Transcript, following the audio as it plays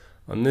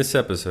on this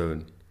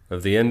episode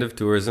of the End of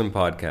Tourism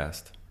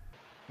podcast.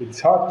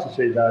 It's hard to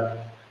say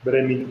that, but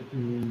I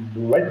mean, the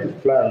right to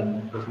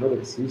flying does not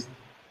exist.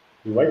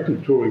 The right to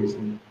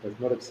tourism does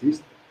not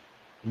exist.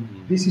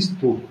 This is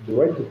true. The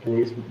right to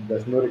tourism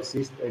does not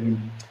exist, and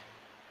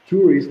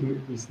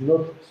tourism is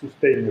not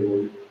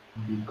sustainable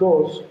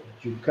because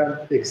you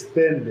can't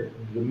extend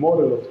the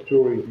model of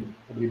tourism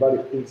everybody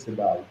thinks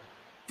about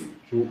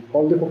to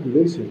all the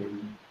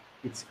population.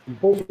 It's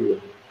impossible.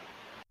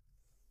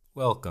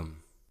 Welcome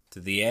to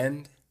the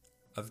End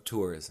of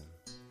Tourism,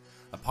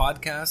 a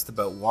podcast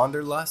about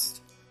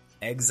wanderlust,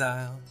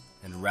 exile,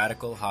 and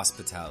radical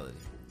hospitality.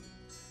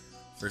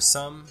 For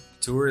some,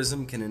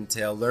 tourism can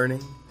entail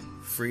learning,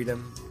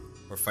 freedom,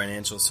 or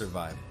financial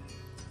survival.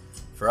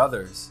 For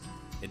others,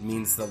 it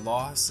means the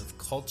loss of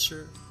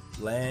culture,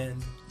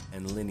 land,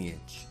 and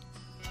lineage.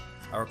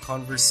 Our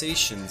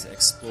conversations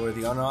explore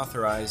the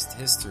unauthorized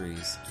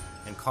histories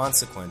and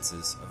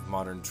consequences of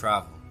modern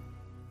travel.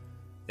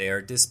 They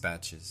are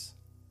dispatches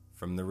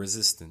from the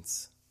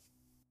resistance.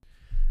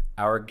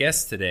 Our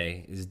guest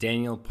today is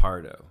Daniel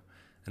Pardo,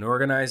 an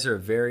organizer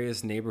of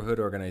various neighborhood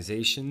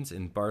organizations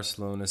in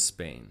Barcelona,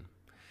 Spain.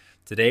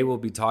 Today we'll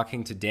be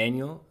talking to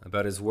Daniel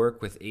about his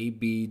work with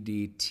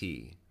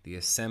ABDT, the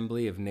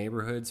Assembly of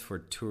Neighborhoods for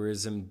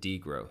Tourism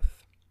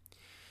Degrowth.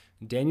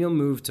 Daniel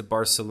moved to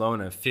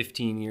Barcelona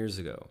 15 years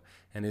ago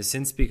and has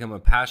since become a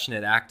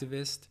passionate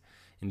activist,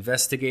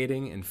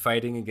 investigating and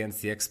fighting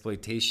against the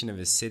exploitation of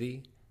his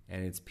city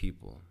and its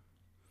people.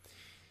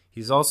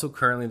 He's also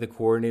currently the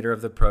coordinator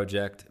of the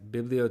project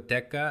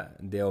Biblioteca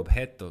de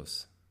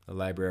Objetos, the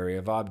Library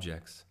of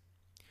Objects.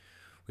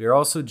 We are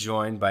also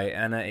joined by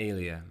Ana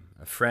Elia,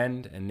 a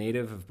friend and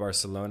native of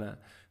Barcelona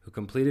who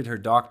completed her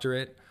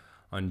doctorate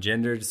on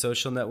gendered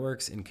social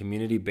networks and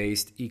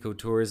community-based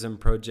ecotourism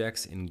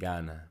projects in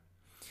Ghana.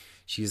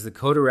 She is the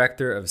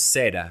co-director of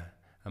SEDA,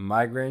 a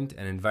migrant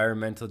and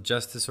environmental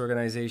justice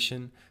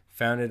organization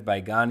founded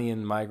by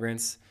Ghanaian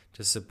migrants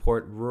to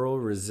support rural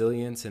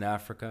resilience in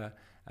Africa,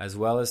 as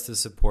well as to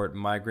support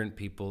migrant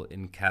people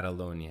in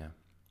Catalonia.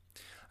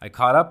 I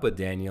caught up with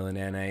Daniel and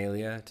Ana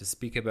Elia to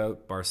speak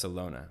about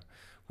Barcelona,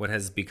 what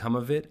has become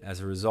of it as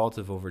a result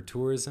of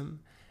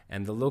over-tourism,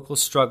 and the local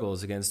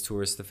struggles against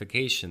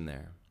touristification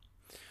there.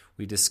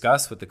 We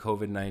discuss what the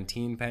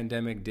COVID-19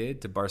 pandemic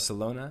did to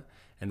Barcelona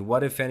and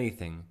what, if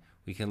anything,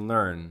 we can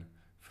learn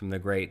from the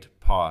Great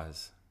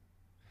Pause.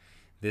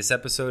 This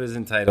episode is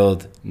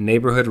entitled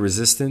Neighborhood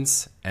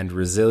Resistance and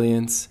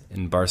Resilience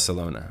in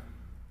Barcelona.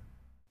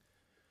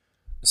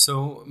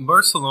 So,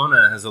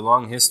 Barcelona has a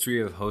long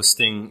history of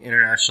hosting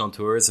international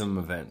tourism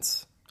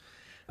events.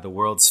 The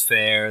World's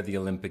Fair, the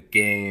Olympic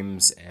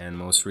Games, and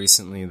most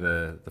recently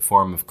the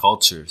Forum of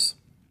Cultures.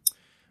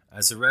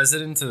 As a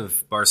resident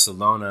of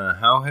Barcelona,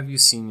 how have you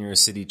seen your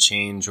city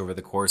change over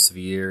the course of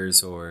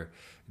years or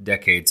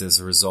decades as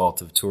a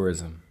result of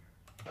tourism?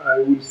 I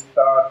will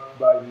start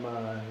by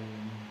my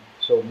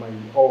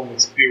own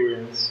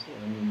experience.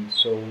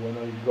 So when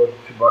I got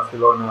to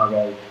Barcelona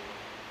about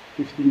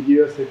 15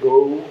 years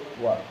ago,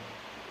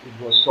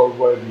 it was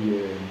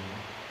already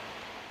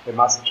a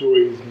mass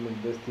tourism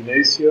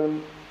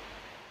destination,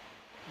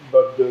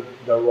 but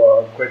there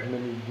were quite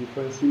many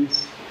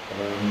differences.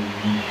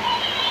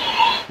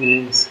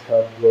 Things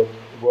have got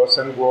worse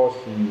and worse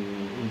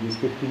in these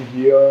 15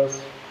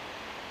 years,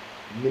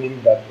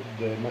 meaning that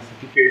the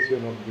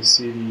massification of the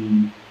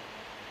city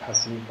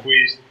has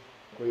increased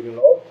quite a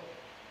lot.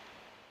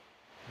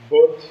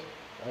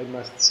 But I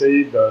must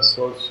say there's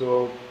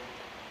also,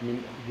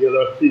 the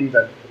other thing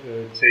that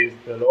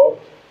changed a lot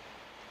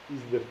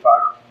is the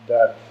fact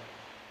that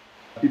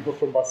people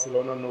from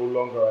Barcelona no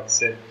longer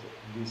accept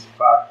this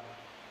fact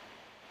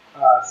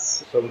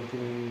as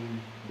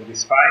something that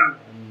is fine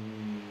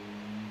and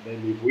they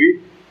live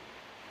with,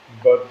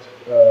 but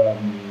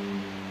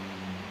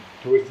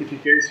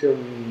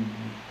touristification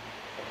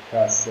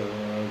has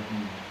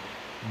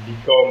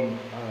become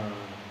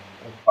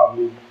a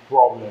public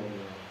problem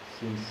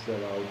since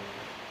about,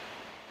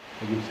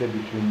 I would say,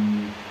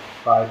 between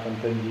 5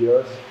 and 10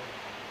 years,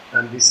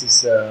 and this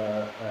is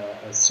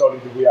a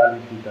solid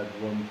reality that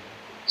won't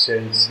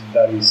change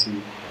that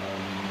easy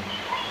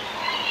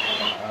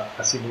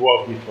as it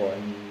was before.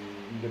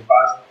 In the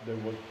past, there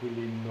was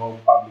really no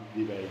public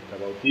debate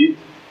about it,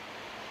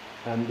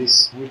 and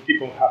this will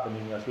keep on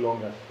happening as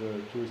long as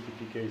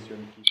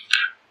touristification keeps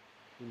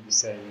in the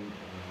same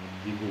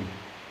degree.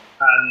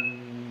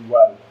 And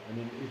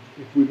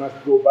if we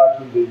must go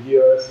back in the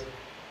years,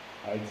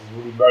 it's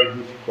really very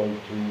difficult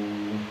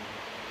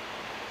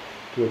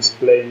to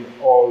explain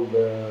all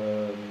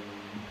the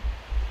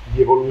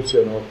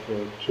evolution of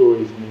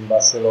tourism in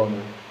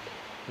Barcelona.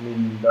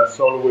 That's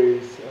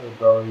always a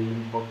very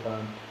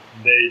important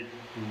date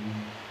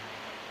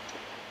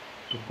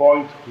to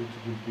point, which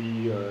would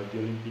be the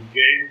Olympic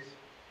Games.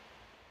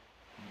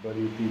 But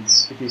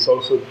it is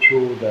also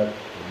true that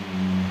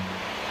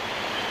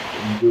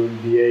during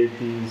the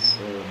 80s,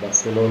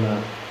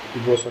 Barcelona,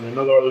 it was on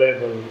another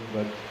level,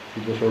 but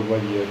it was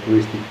already a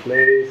touristic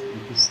place.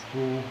 It is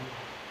true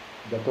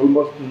that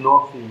almost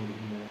nothing.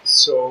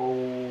 So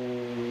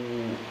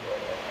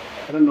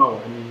I don't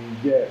know. I mean,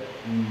 yeah,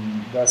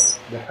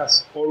 there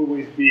has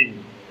always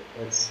been,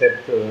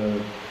 except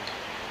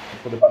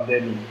for the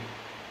pandemic,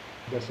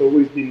 there's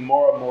always been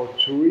more and more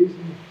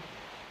tourism,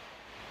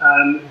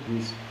 and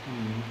this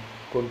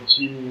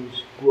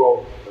continuous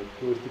growth of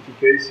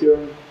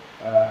touristification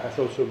has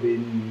also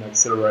been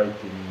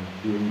accelerating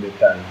during the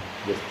time,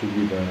 just to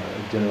give a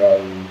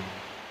general.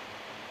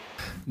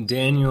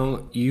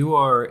 Daniel, you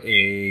are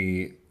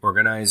a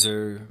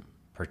organizer,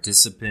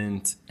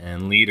 participant,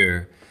 and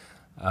leader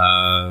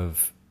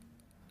of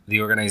the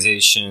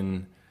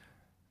organization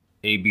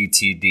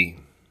ABTD,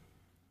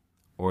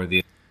 or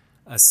the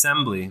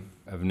Assembly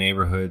of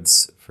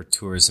Neighborhoods for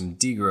Tourism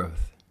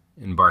Degrowth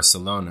in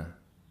Barcelona.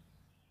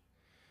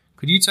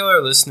 Could you tell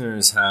our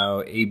listeners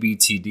how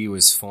ABTD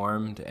was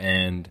formed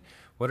and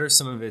what are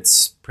some of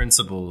its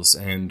principles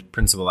and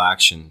principal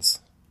actions?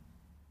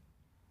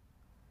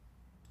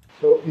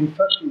 So, in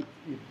fact,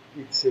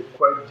 it's a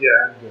quite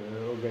young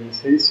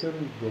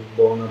organization. It was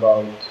born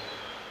about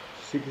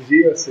 6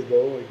 years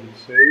ago, I would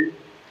say.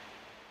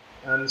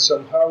 And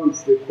somehow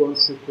it's the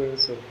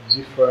consequence of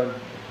different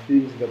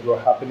things that were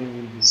happening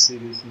in this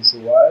city since a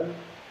while.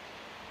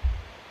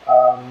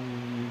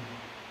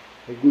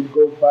 I could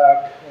go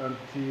back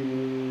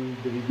until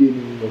the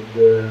beginning of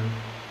the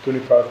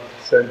 21st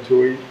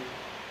century.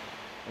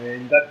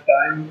 In that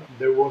time,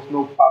 there was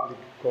no public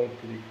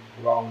conflict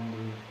around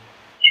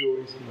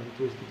tourism and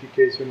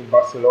touristification in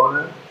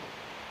Barcelona.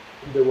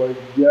 There was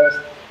just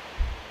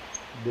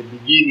the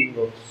beginning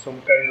of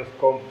some kind of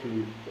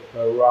conflict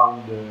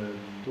around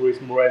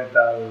tourism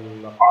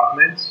rental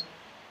apartments,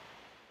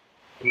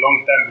 a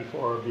long time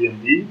before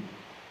Airbnb,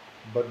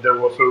 but there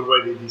was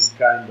already this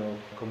kind of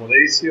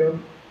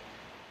accommodation,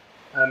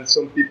 and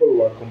some people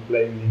were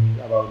complaining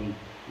about it.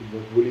 It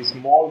was really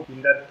small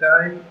in that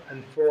time,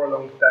 and for a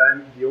long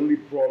time, the only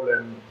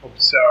problem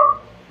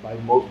observed by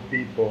most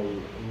people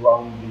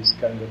around this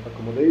kind of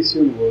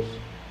accommodation was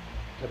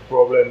the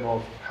problem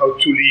of how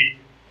to live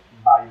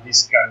by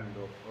this kind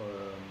of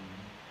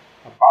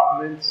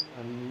apartments,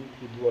 and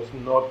it was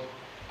not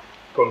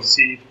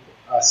conceived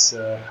as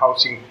a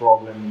housing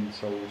problem,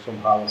 so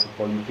somehow as a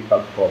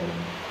political problem.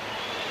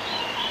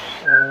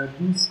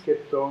 This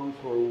kept on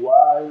for a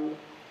while,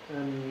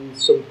 and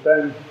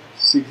sometime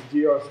 6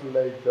 years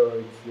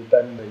later, it's the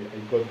time I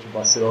got to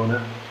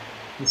Barcelona.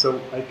 And so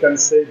I can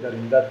say that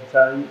in that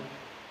time,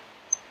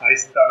 I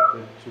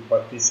started to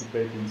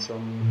participate in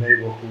some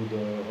neighborhood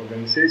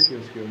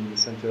organizations here in the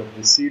center of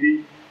the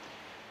city.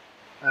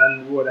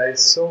 And what I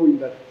saw in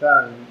that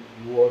time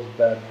was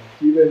that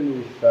even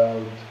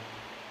without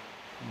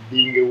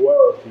being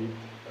aware of it,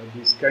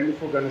 these kind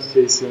of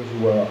organizations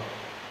were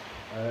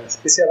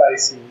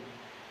specializing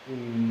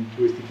in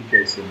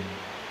touristification.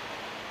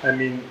 I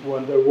mean,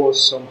 when there was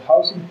some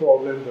housing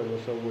problem, there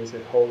was always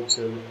a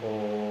hotel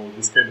or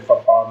this kind of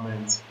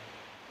apartments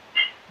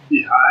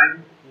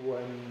behind.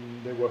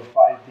 When they were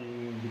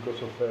fighting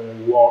because of a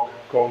work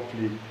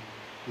conflict,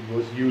 it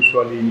was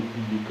usually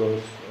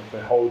because of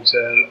a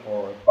hotel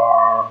or a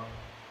bar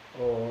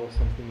or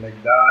something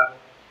like that.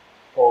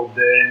 Or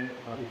then,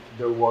 if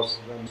there was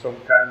some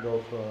kind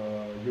of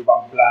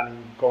urban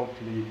planning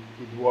conflict,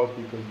 it was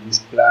because this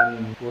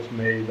planning was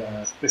made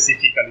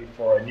specifically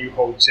for a new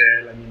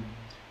hotel. I mean,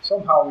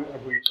 somehow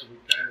every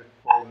kind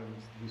of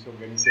problems these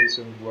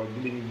organizations were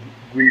dealing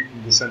with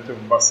in the center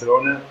of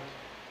Barcelona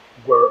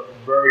were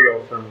very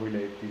often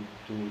related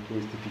to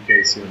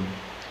touristification.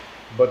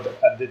 But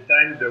at the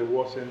time, there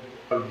wasn't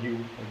a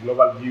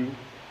global view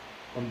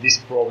on these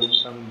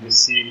problems and the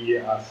city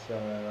as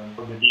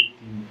the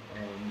victim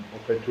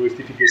of a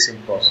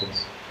touristification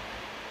process.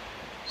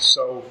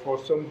 So for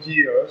some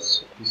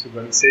years, these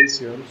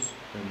organizations,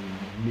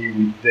 and me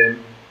with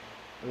them,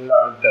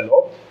 learned a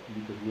lot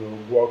because we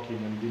were working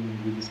and dealing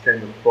with these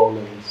kind of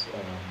problems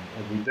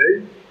every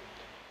day.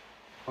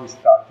 We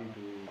started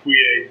to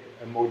create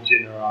a more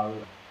general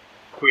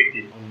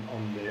critique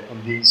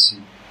on the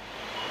issue.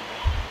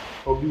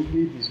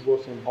 Obviously, this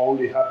wasn't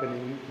only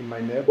happening in my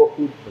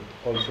neighborhood, but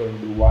also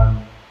in the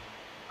one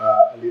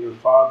a little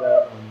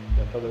farther, and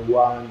that other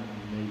one,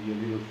 and maybe a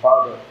little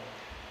farther.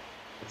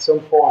 At some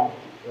point,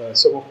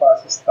 some of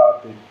us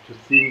started to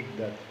think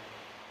that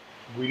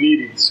we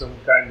needed some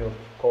kind of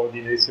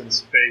coordination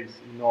space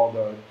in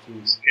order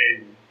to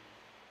scale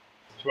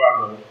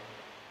struggle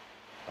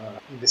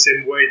in the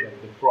same way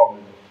that the problem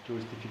of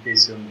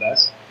touristification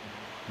does.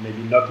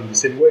 Maybe not in the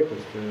same way,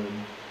 because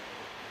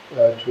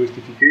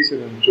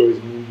touristification and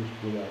tourism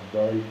industry are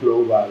very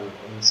global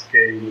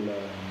scale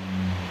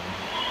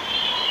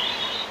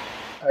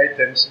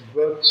items,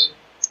 but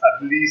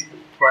at least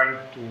trying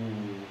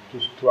to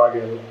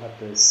struggle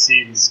at a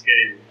city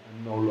scale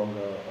and no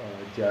longer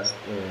just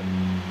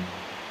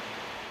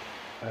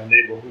a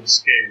neighborhood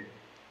scale.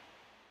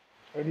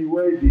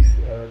 Anyway, this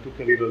took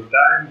a little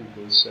time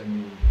because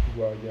we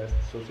were just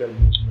social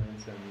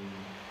movements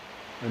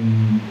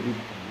and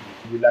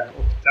we lack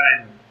of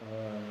time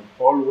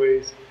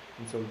always.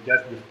 And so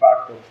just the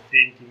fact of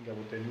thinking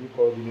about a new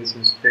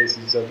coordination space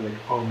is just like,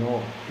 oh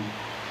no,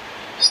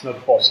 it's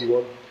not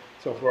possible.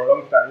 So for a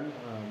long time,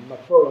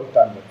 not for a long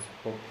time,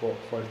 but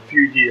for a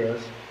few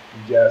years,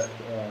 just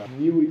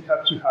knew it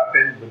had to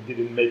happen, but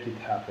didn't make it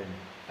happen.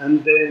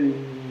 And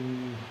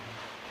then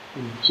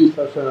in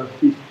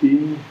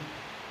 2015,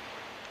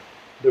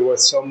 there were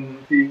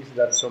some things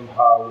that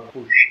somehow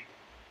pushed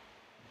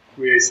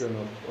creation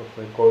of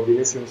a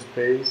coordination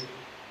space.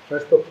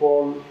 First of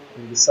all,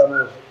 in the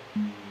summer of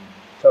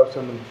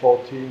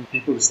 2014,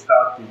 people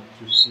started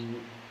to see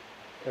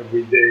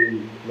every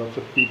day lots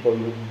of people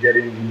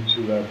getting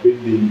into the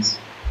buildings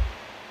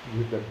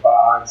with the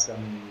bags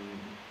and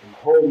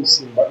homes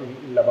in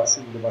the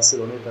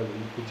Barceloneta,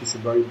 which is a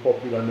very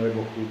popular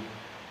neighborhood,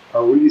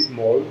 are really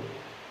small.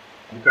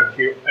 You can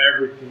hear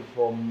everything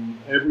from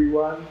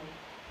everyone,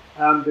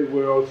 and they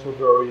were also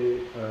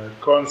very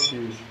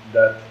conscious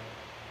that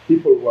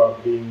people were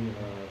being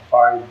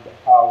fired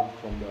out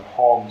from their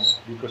homes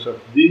because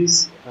of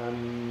this,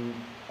 and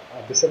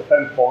at a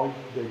certain point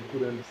they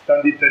couldn't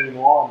stand it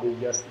anymore, and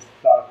they just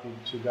started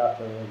to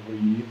gather every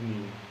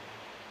evening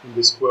in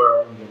the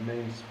square, in the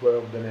main square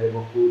of the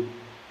neighborhood,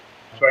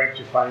 trying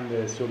to find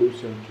a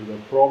solution to the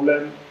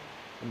problem.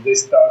 And they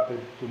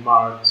started to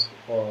march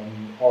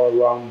all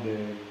around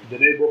the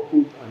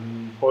neighborhood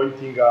and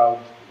pointing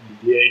out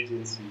the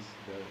agencies,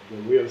 the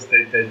real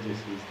estate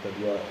agencies that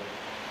were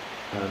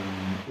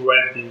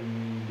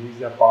renting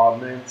these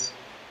apartments.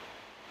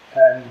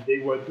 And they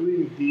were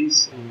doing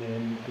this in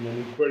an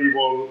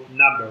incredible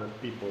number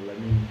of people. I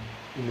mean,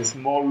 in a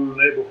small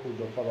neighborhood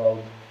of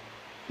about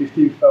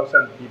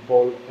 15,000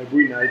 people,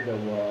 every night there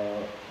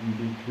were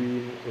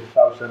between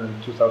 1,000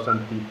 and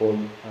 2,000 people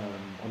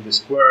on the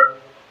square.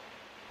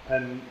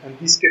 And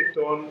this kept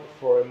on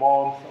for a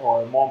month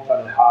or a month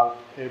and a half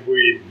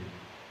every evening.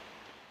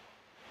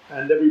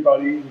 And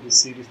everybody in the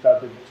city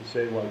started to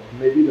say, well,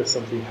 maybe there's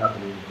something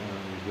happening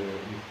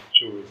with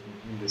tourism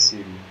in the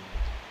city.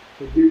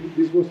 So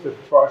this was the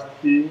first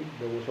thing.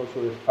 There was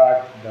also the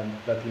fact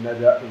that in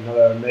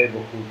other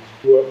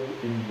neighborhoods,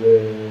 in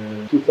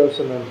the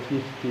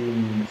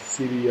 2015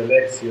 city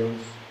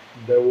elections,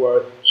 there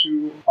were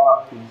two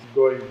parties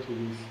going to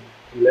these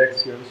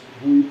elections,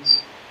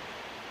 which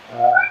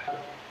had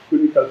a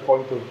critical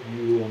point of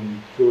view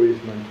on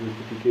tourism and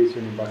touristification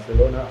in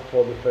Barcelona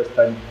for the first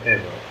time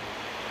ever.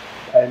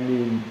 I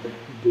mean,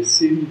 the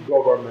city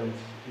governments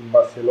in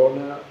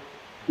Barcelona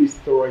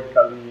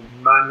historically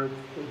managed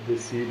the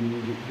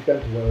city,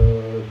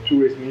 the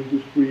tourism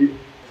industry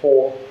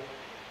for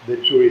the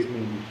tourism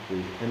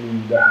industry. I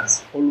mean, there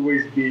has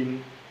always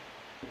been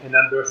an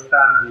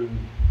understanding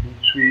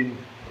between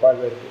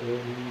private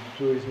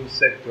tourism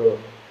sector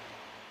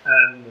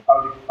and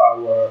public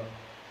power,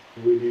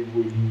 really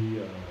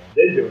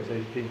dangerous,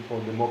 I think,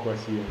 for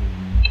democracy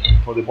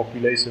and for the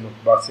population of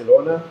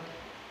Barcelona.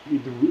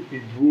 It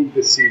ruled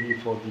the city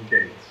for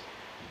decades.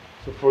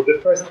 So for the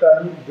first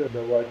time,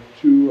 there were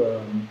two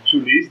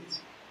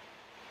lists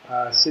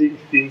saying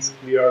things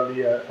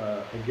clearly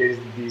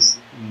against this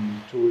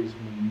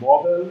tourism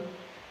model,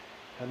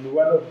 and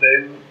one of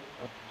them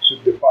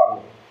took the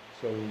power.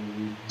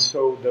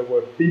 So there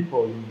were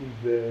people in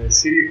the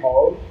city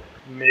hall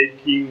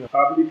making a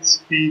public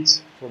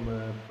speech from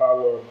a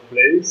power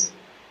place,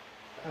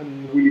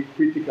 and really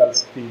critical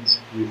speech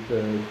with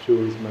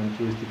tourism and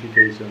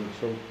touristification.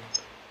 So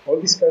all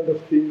these kind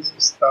of things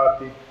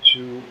started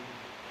to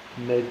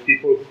make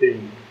people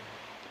think.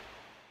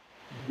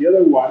 The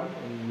other one,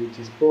 which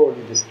is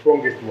probably the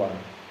strongest one,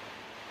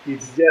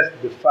 it's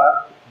just the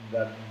fact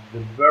that the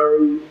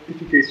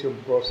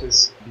verification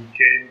process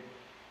became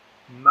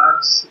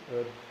much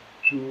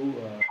too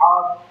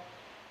hard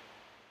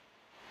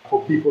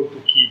for people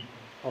to keep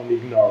on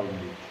ignoring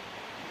it.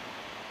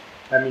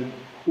 I mean,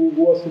 who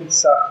wasn't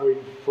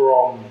suffering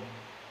from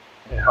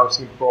a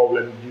housing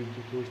problem due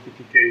to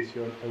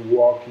touristification, a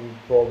walking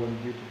problem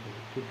due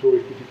to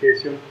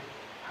touristification,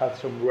 had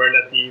some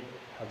relative,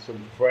 had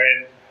some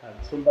friend, had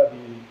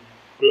somebody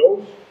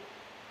close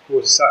who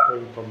was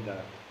suffering from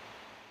that.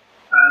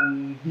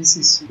 And this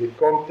is the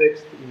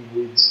context in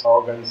which our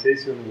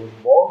organization was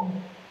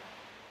born.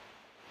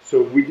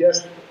 So we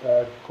just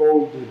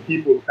called the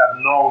people who had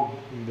known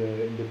in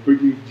the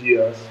previous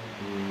years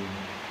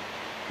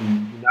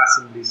in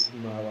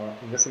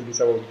assemblies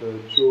about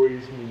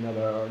tourism in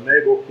other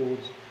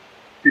neighborhoods,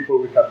 people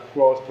we had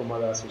crossed from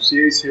other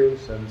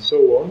associations and so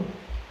on.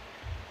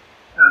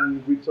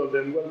 And we told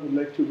them, well, we'd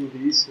like to do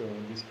this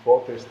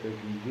protest,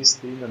 this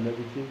thing and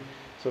everything.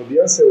 So the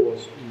answer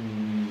was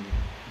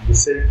the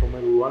same from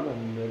everyone,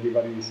 and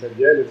everybody said,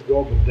 yeah, let's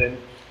go. But then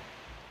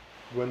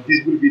when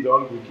this will be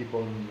done, we keep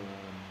on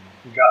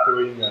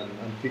gathering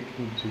and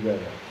thinking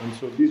together. And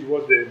so this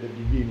was the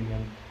beginning.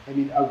 And I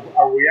mean,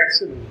 our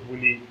reaction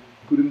really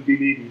couldn't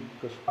believe it,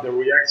 because the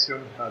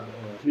reaction had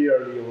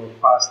clearly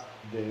overpassed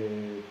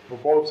the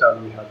proposal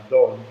we had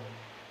done.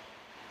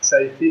 So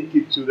I think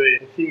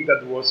I think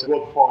that was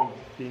what point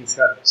things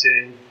had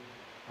changed,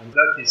 and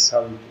that is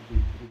how it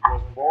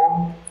was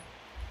born.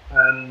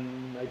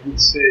 And I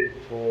would say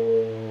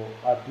for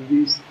at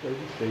least,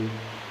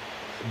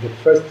 the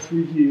first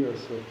 3 years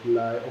of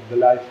the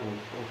life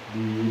of the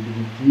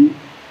ABDT,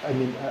 I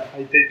mean,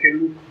 I take a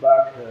look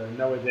back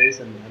nowadays,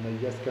 and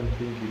I just can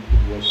think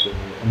it was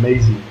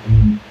amazing. I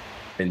mean,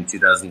 in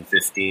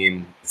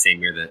 2015, the same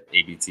year that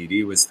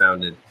ABTD was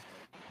founded,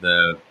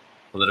 the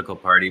political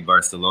party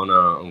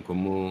Barcelona en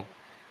Comú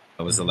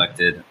was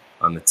elected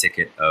on the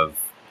ticket of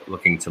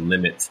looking to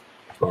limit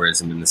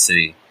tourism in the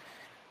city.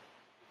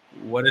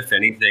 What, if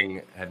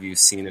anything, have you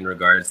seen in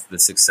regards to the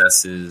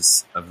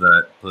successes of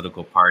the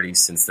political party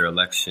since their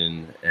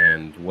election,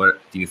 and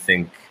what do you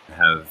think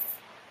have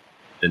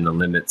been the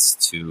limits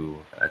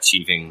to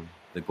achieving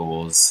the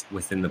goals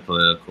within the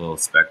political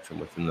spectrum,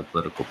 within the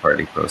political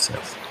party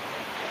process?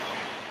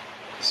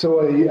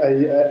 So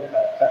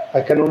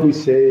I can only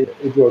say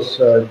it was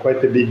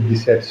quite a big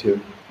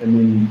deception. I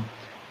mean,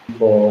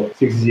 for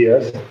 6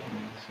 years.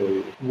 So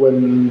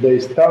when they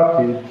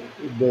started,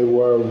 they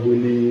were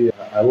really,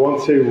 I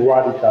won't say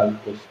radical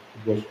because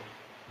it was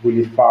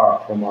really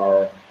far from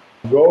our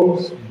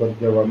goals, but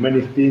there were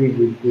many things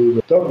we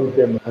could talk with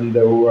them, and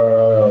there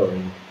were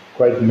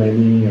quite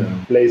many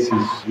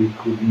places we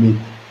could meet,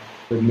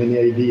 with many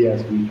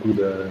ideas we could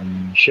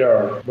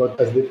share. But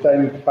as the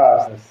time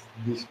passed, as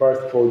these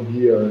first 4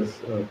 years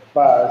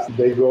passed,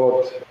 they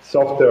got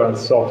softer and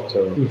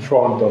softer in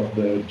front of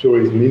the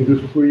tourism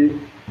industry.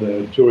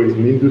 The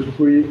tourism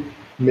industry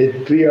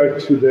made clear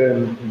to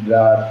them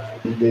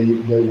that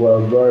they were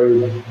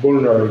very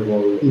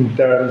vulnerable in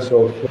terms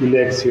of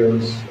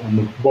elections and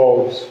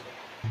votes.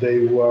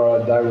 They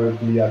were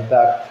directly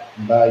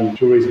attacked by the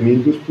tourism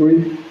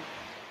industry.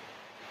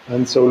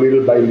 And so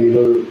little by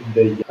little,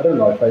 they, I don't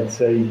know if I'd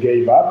say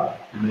gave up,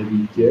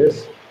 maybe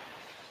yes.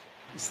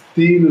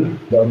 Still,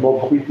 they're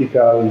more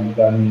critical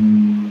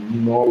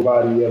than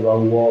nobody ever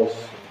was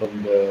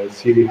from the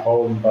city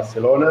hall in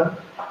Barcelona.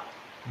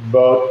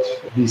 But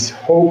this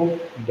hope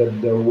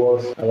that there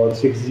was about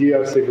 6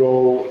 years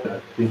ago,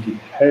 I think it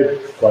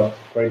helped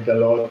quite a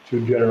lot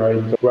to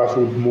generate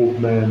grassroots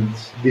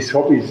movements. This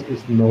hope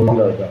is no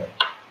longer there.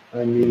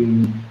 I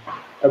mean,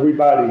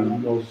 everybody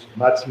knows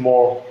much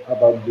more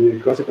about the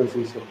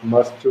consequences of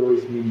mass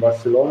tourism in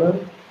Barcelona,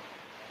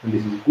 and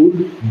this is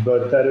good,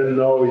 but I don't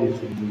know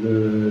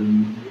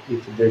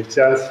if the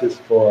chances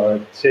for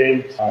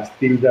change are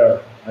still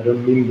there. I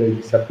don't mean they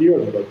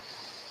disappeared, but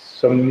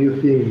some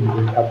new things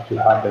will have to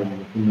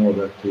happen in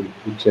order to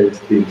change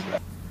things.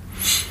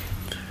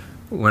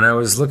 When I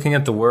was looking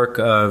at the work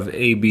of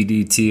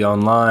ABDT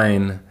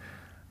online,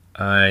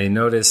 I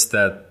noticed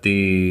that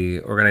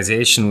the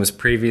organization was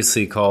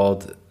previously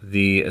called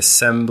the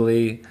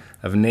Assembly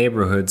of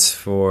Neighbourhoods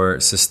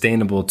for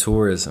Sustainable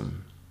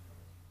Tourism.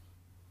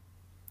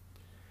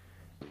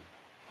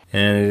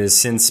 And it has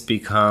since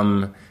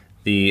become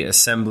the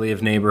Assembly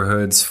of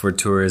Neighbourhoods for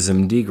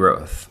Tourism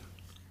Degrowth.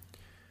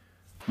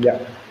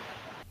 Yeah.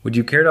 Would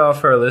you care to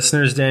offer our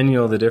listeners,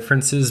 Daniel, the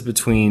differences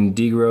between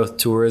degrowth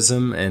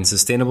tourism and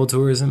sustainable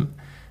tourism,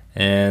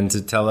 and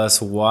to tell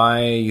us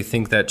why you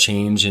think that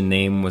change in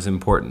name was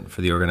important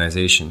for the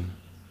organization?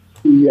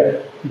 Yeah,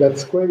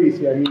 that's quite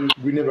easy. I mean,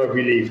 we never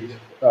believed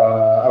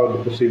about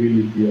the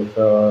possibility of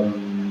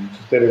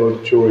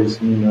sustainable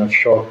tourism in a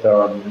short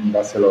term in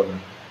Barcelona.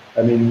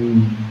 I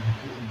mean,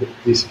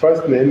 this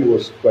first name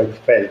was quite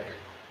fake.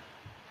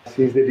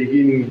 Since the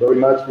beginning, very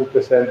much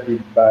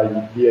represented by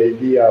the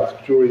idea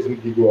of tourism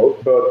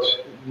degrowth, but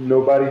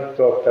nobody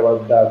talked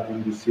about that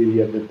in the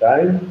city at the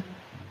time,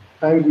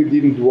 and we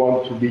didn't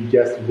want to be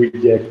just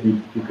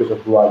rejected because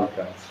of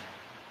radicals.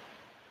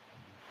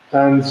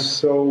 And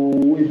so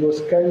it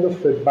was kind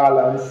of a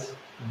balance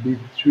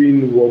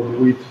between what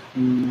we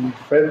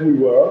felt we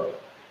were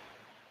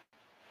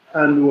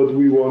and what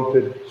we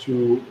wanted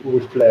to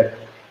reflect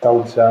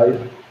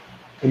outside.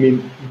 I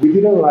mean, we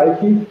didn't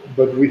like it,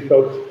 but we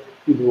thought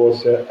it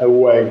was a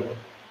way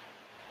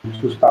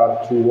to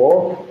start to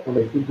work, and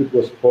I think it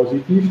was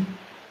positive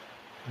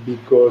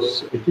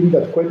because I think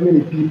that quite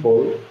many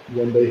people,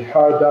 when they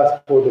heard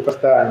us for the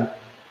first time,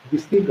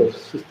 this thing of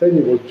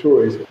sustainable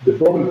tourism, the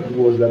problem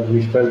was that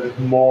we felt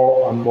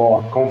more and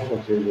more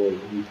comfortable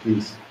with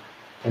this.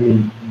 I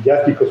mean,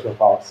 just because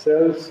of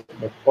ourselves,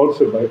 but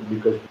also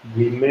because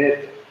we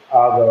met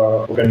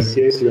other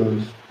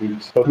organizations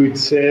which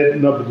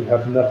said, no, but we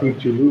have nothing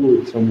to do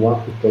with someone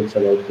who talks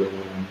about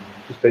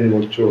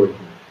sustainable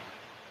tourism.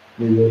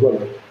 I mean, well,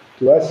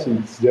 to us,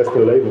 it's just a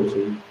label,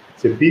 so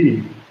it's a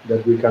pity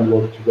that we can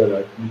work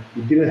together.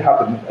 It didn't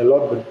happen a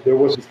lot, but there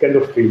was this kind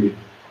of feeling.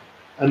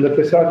 And at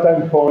a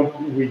certain point,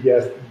 we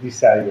just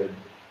decided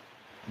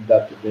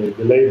that the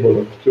label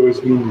of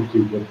tourism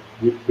industry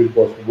that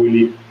was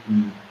really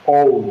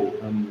old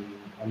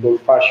and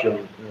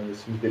old-fashioned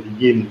since the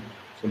beginning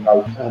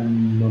somehow.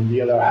 And on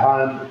the other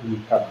hand, we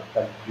have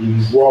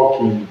been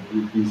working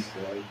with this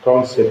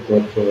concept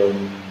of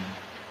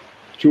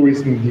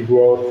tourism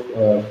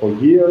degrowth for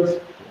years,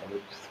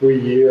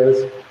 3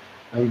 years,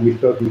 and we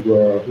thought we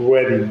were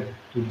ready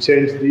to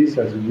change this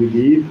as we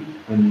did,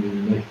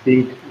 and I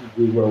think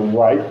we were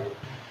right.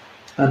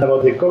 And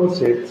about the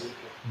concepts,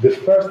 the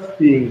first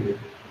thing,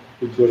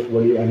 which was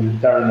really an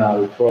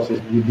internal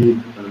process we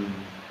did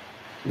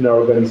in our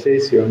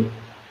organization,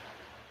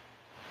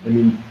 I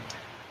mean,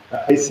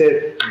 I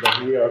said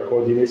that we are a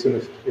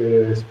coordination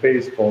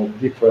space for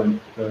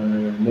different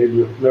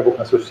neighborhood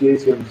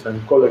associations and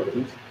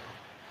collectives,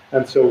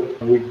 and so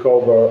we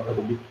cover a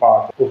big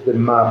part of the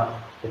map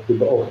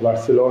of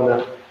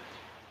Barcelona.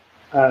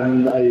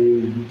 And I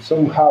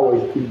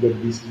think that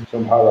this is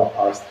somehow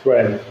our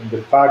strength.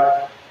 The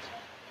fact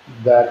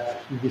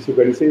that this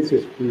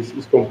organization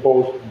is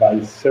composed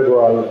by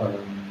several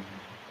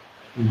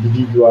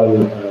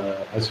individual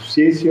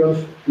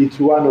associations, each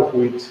one of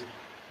which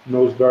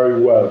knows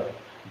very well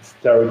its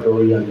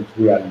territory and its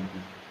reality.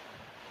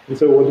 And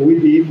so what we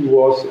did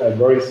was a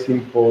very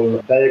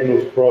simple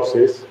diagnosis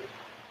process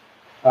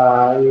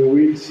in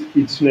which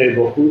each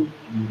neighborhood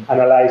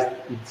analyzed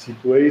its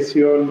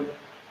situation,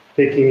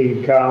 taking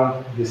in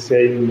account the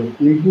same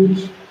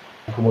inputs: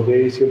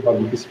 accommodation,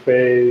 public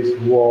space,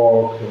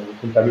 work,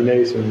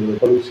 contamination,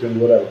 pollution,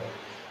 whatever.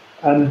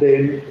 And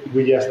then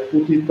we just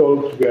put it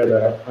all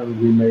together and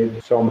we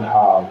made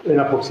somehow an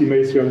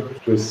approximation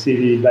to a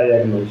city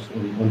diagnosis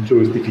on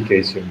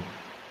touristification.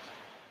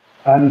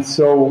 And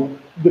so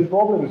the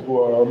problems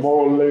were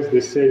more or less the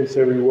same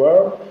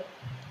everywhere,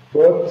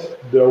 but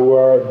there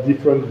were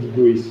different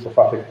degrees of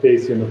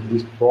affectation of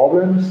these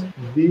problems.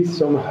 This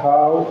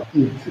somehow,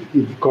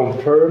 it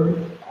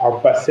confirmed our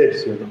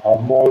perception,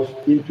 our most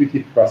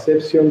intuitive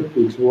perception,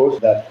 which was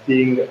that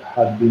things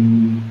had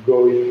been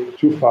going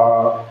too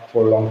far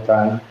for a long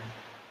time,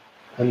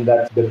 and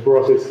that the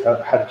process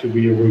had to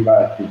be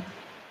revived.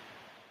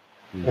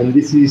 And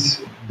this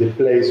is the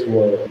place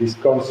where this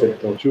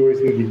concept of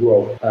tourism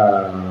degrowth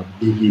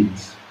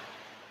begins.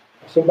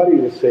 Somebody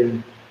was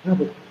saying, no,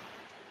 but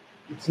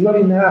it's not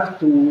enough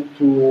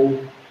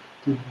to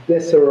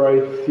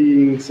decelerate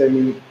things. I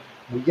mean,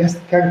 we just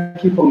can't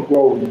keep on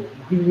growing.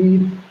 We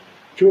need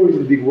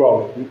tourism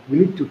degrowth. We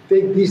need to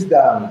take this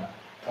down.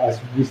 As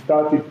we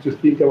started to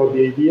think about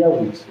the idea,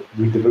 which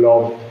we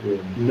developed,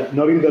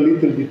 not in the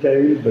little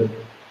detail, but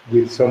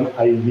with some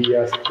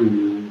ideas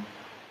to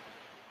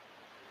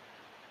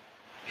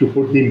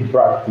put in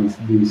practice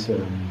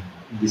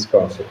this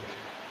concept.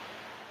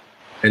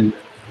 And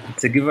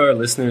to give our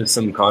listeners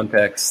some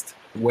context,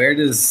 where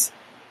does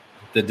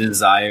the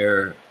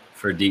desire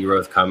for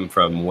degrowth come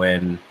from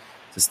when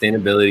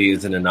sustainability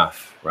isn't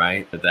enough,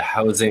 right? The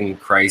housing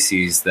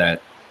crises that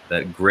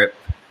grip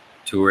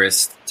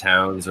tourist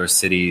towns or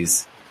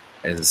cities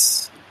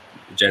is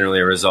generally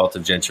a result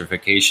of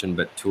gentrification,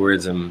 but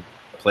tourism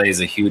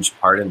plays a huge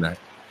part in that.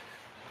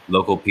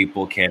 Local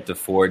people can't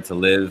afford to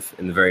live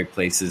in the very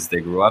places they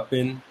grew up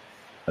in.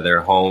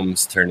 Their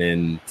homes turn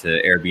into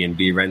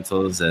Airbnb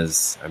rentals,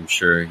 as I'm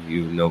sure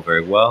you know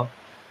very well.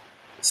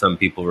 Some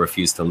people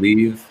refuse to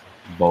leave.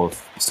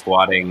 Both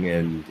squatting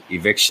and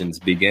evictions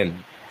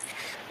begin.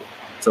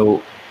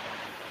 So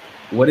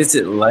what is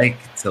it like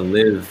to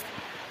live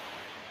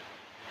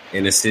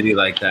in a city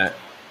like that,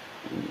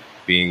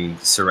 being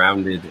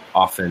surrounded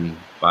often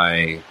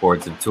by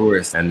hordes of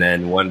tourists, and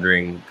then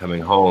wondering,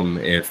 coming home,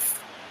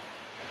 if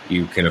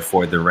you can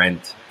afford the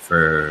rent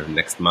for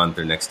next month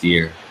or next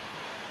year?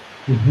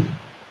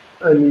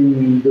 Mm-hmm. I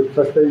mean, the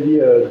first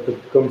idea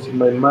that comes in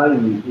my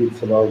mind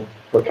is about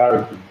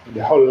precarity.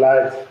 The whole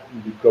life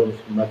becomes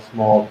much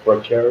more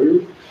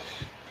precarious.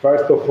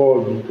 First of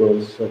all,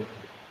 because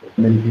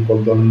many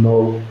people don't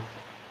know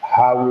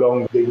how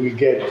long they will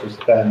get to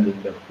stand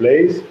in their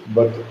place,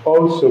 but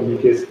also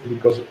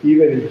because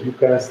even if you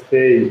can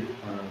stay,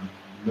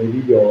 maybe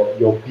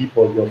your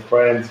people, your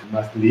friends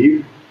must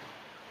leave,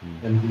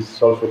 and this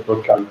is also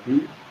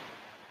precarity.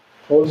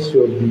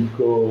 Also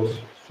because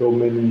so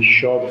many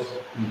shops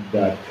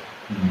that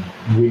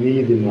we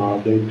need in our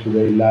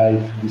day-to-day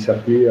life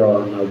disappear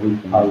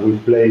and are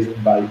replaced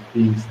by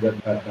things that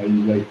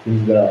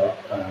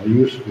are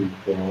useful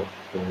for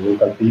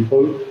local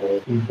people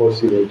or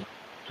impossible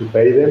to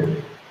pay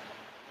them.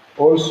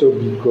 Also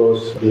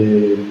because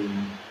the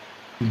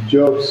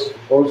jobs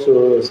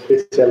also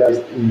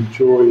specialized in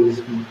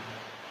tourism,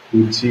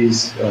 which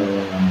is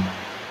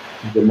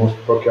the most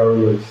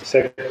precarious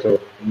sector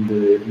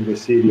in the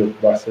city of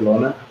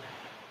Barcelona.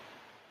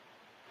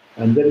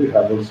 And then we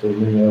have also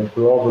many other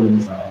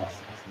problems.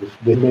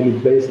 The many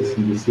places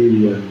in the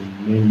city,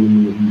 and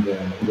mainly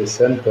in the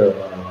center,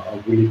 are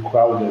really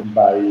crowded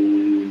by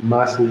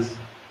masses,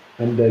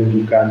 and then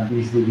you can't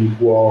easily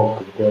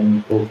walk,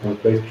 going from one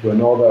place to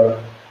another.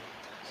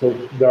 So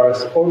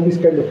there's all these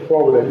kind of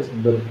problems,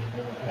 but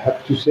I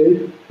have to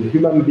say the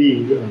human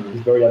being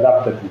is very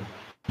adaptive.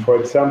 For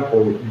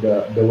example,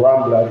 the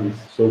Rambla is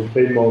so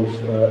famous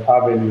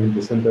avenue in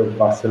the center of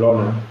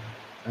Barcelona,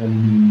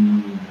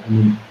 and I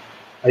mean,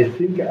 I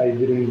think I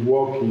didn't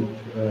walk it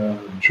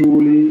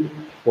truly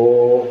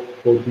for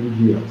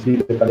 14 years in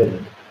the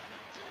pandemic,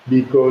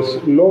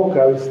 because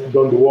locals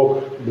don't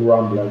walk the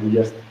Rambla.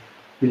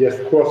 We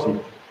just cross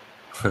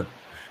it.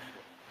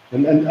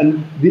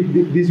 and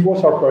this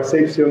was our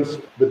perceptions.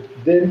 But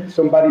then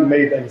somebody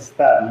made a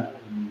study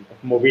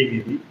of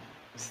mobility,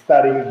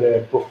 studying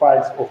the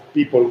profiles of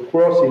people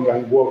crossing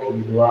and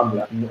walking the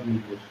Rambla. And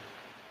it was,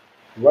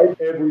 right,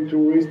 every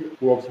tourist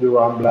walks the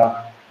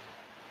Rambla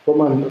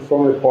from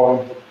a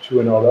point to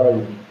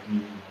another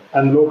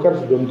And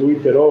locals don't do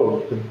it at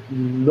all.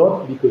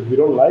 Not because we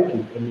don't like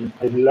it. I mean,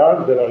 I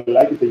learned that I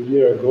liked it a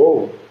year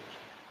ago.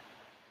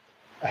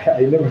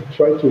 I never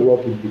tried to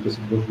walk it because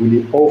it was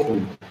really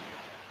awful.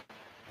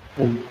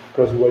 And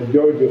because when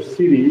you're in your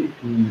city,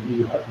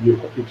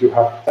 if you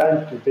have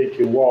time to take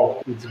a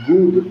walk, it's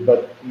good,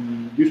 but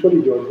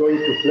usually you're going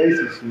to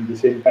places in the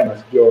same time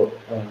as you're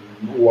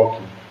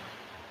walking.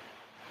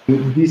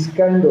 This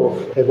kind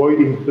of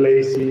avoiding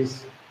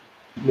places,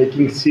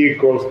 making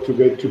circles to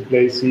get to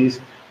places,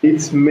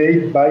 it's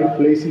made by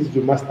places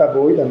you must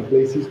avoid and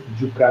places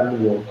you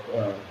can walk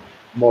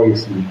more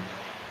easily.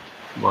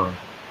 Wow.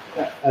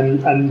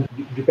 And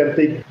you can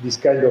take this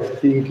kind of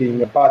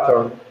thinking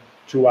pattern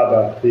to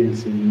other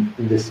things in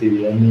the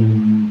city. I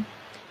mean,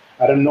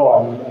 I don't know,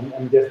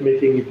 I'm just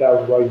making it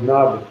out right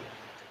now.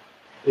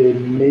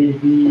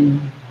 Maybe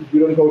you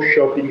don't go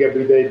shopping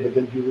every day, but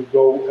then you will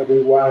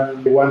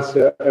go once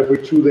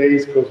every 2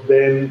 days, because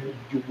then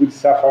you will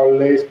suffer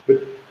less.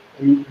 But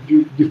I mean,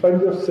 you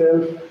find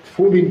yourself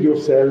fooling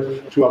yourself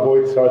to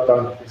avoid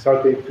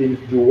certain things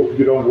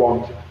you don't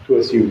want to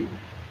assume.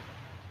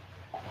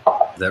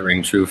 Does that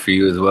ring true for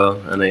you as well,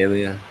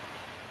 Analia?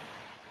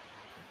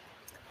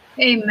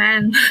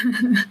 Amen.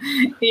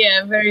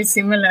 Yeah, very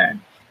similar.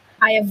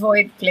 I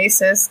avoid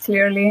places,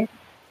 clearly.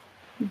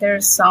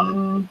 There's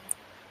some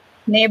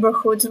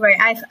neighborhoods where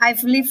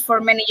I've lived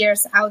for many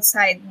years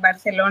outside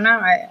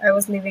Barcelona. I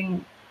was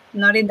living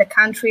not in the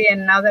country,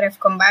 and now that I've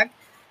come back,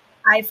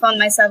 I found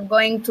myself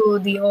going to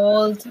the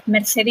old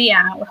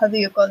merceria. How do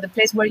you call the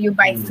place where you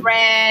buy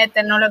thread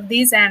and all of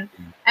this? And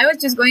I was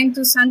just going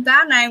to Santa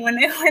Ana, and when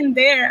I went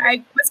there,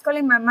 I was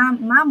calling my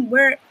mom, "Mom,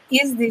 where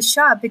is this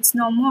shop? It's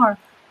no more."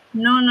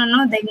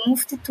 No. They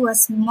moved it to a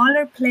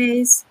smaller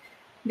place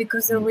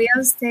because the real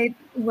estate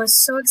was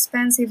so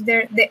expensive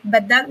there.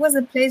 But that was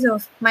the place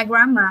of my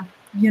grandma,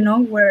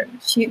 where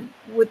she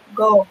would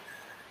go,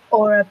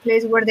 or a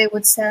place where they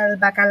would sell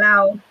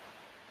bacalao.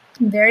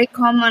 Very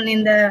common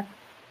in the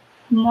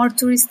more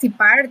touristy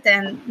part.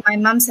 And my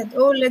mom said,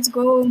 "Oh, let's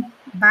go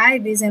buy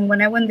this." And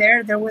when I went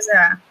there, there was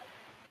a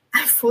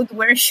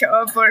footwear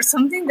shop or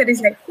something that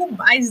is like, who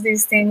buys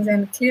these things?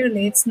 And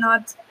clearly it's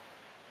not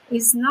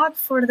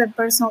for the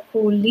person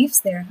who lives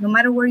there. No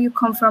matter where you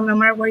come from, no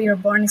matter where you're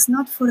born, it's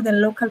not for the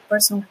local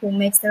person who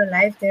makes their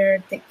life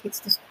there, take kids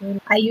to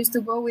school. I used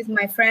to go with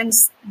my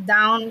friends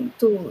down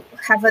to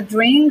have a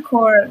drink,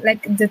 or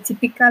like the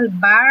typical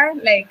bar,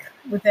 like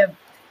with the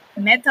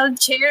metal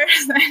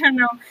chairs. I don't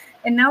know.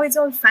 And now it's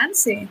all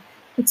fancy.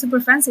 It's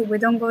super fancy. We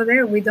don't go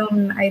there. We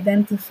don't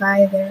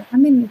identify there. I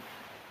mean,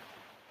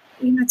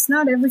 it's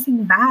not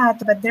everything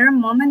bad, but there are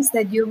moments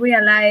that you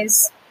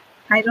realize,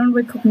 I don't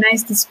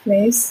recognize this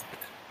place.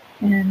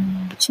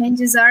 And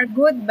changes are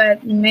good,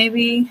 but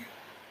maybe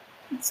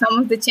some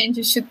of the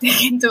changes should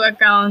take into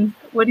account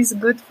what is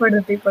good for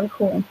the people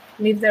who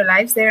live their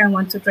lives there and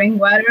want to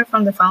drink water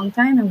from the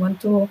fountain and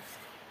want to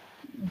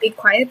be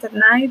quiet at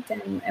night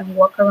and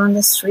walk around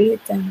the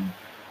street.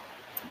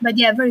 But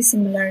yeah, very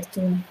similar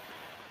to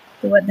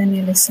what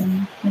Daniel is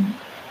saying. Yeah.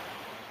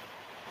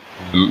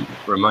 I'm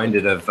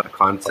reminded of a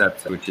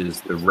concept which is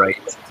the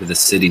right to the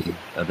city,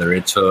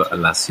 derecho a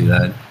la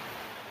ciudad.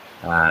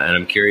 And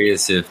I'm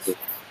curious if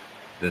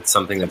that's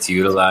something that's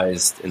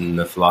utilized in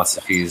the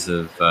philosophies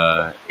of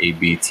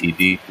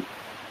ABDT,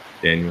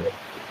 Daniel.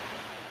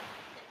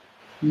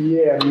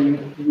 Yeah, I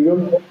mean, we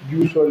don't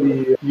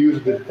usually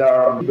use the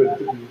term, but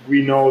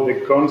we know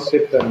the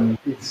concept, and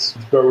it's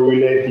very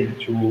related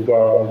to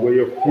our way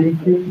of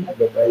thinking.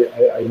 But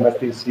I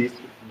must insist,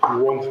 you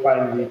won't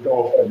find it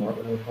often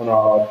on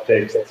our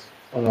texts.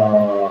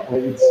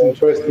 It's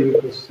interesting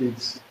because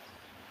it's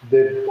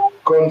the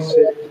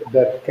concept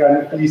that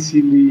can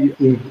easily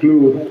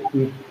include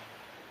the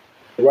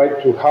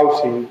right to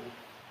housing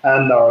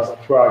and our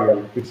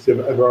struggle. It's a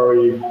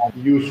very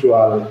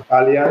usual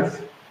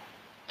alliance.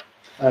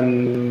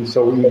 And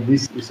so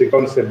this is a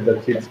concept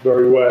that fits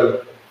very well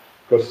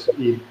because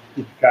it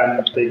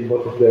can take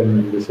both of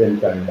them at the same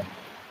time.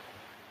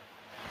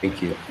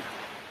 Thank you.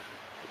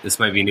 This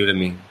might be new to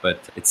me, but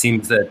it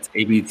seems that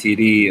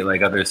ABDT,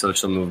 like other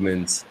social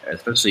movements,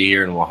 especially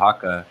here in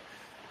Oaxaca,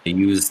 they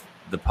use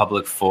the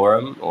public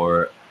forum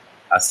or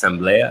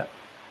asamblea,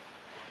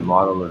 the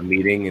model of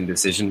meeting and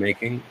decision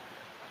making.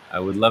 I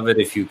would love it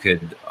if you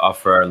could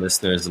offer our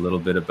listeners a little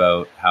bit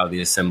about how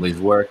the assemblies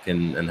work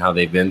and how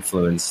they've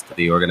influenced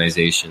the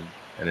organization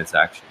and its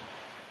action.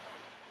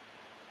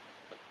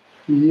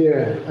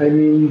 Yeah, I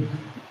mean,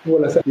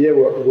 we're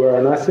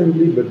an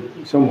assembly,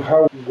 but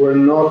somehow we're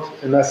not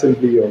an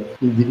assembly of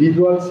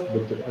individuals,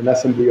 but an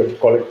assembly of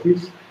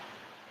collectives.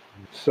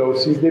 So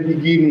since the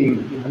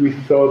beginning, we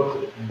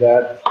thought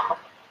that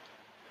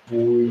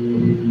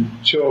we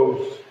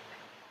chose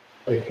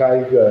a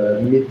high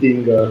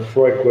meeting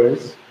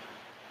frequency,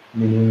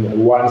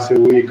 meaning once a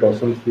week or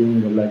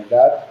something like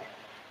that.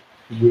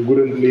 We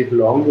wouldn't live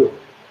long.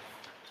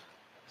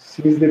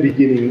 Since the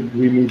beginning,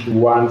 we meet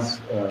once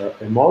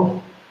a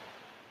month.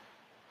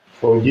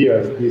 For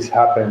years, this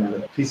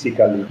happened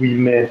physically. We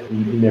met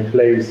in a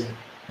place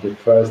the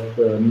first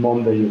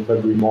Monday of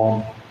every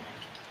month.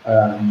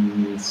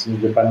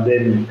 Since the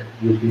pandemic,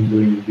 we've been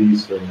doing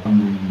this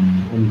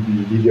on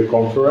the video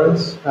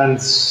conference, and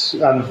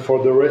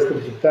for the rest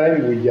of the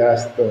time, we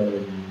just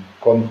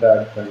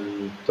contact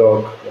and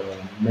talk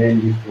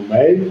mainly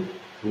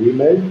through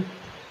email.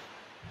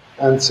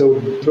 And so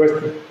the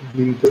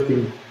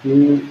interesting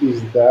thing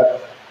is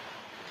that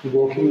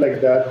working like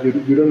that,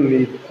 you don't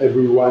need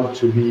everyone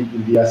to be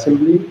in the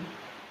assembly.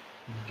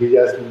 You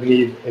just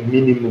need a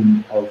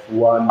minimum of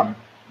one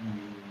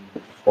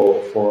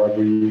for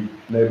every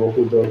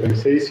neighborhood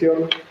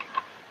organization.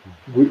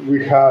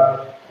 We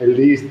have a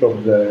list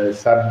of the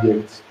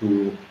subjects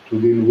to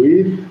deal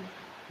with,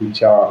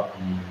 which are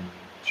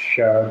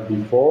shared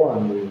before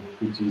and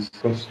which is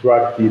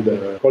constructed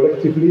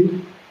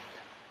collectively.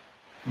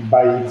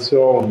 By its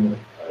own,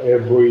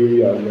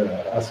 every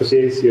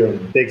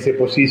association takes a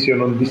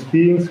position on these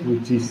things,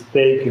 which is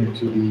taken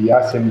to the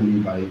assembly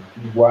by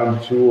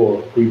 1, 2,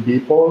 or 3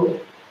 people.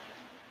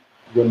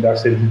 When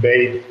there's a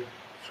debate,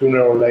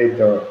 sooner or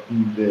later,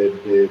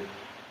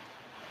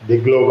 the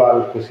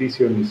global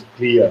position is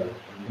clear.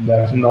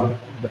 There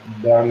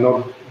are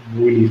not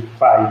really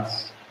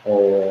fights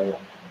or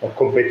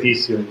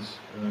competitions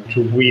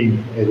to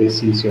win a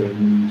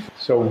decision.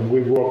 So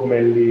we work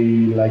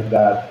mainly like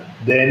that.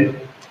 Then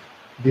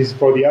this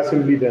for the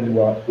assembly. Then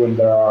when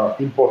there are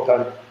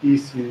important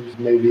issues,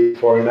 maybe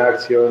foreign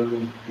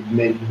action, it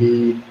may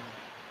be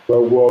we're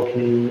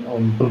working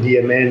on the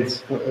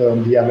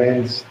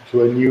amendments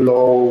to a new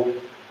law,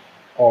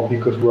 or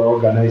because we're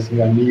organizing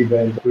an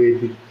event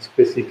created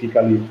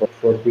specifically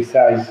for a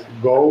precise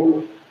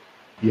goal.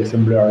 The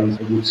assembler is,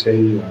 I would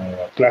say,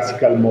 a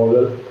classical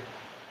model.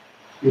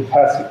 It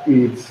has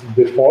its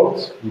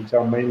defaults, which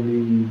are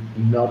mainly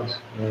not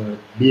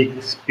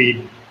big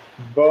speed.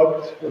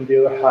 But on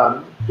the other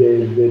hand,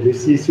 the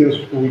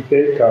decisions we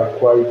take are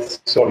quite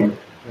solid.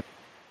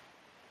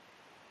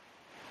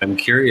 I'm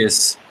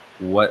curious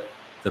what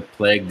the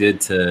plague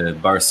did to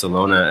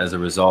Barcelona as a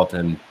result,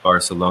 and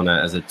Barcelona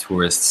as a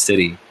tourist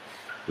city.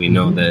 We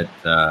know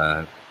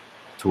that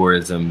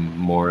tourism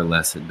more or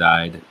less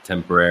died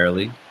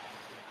temporarily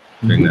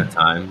during that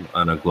time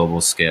on a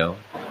global scale.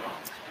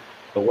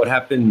 But what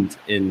happened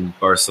in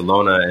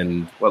Barcelona,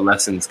 and what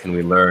lessons can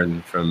we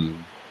learn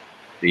from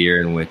the year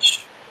in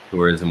which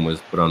tourism was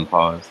put on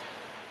pause?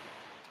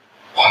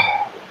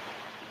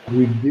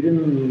 We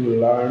didn't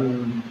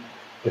learn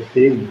a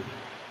thing.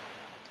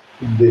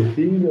 The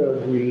thing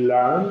that we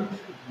learned,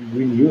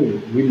 we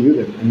knew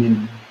them. I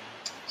mean,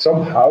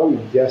 somehow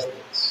it just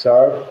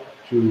served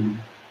to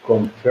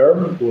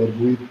confirm what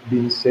we've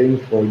been saying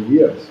for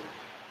years,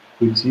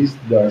 which is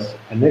there's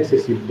an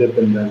excessive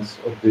dependence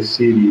of the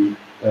city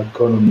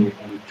economy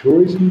on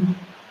tourism,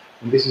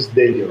 and this is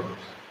dangerous.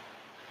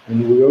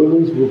 And we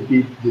always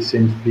repeat the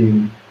same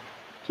thing.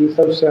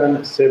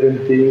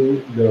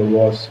 2017, there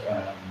was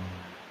a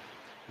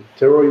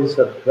terrorist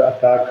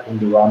attack on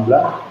the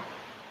Rambla,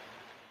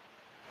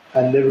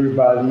 and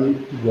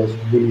everybody was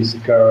really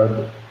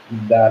scared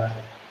that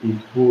it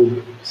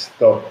would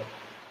stop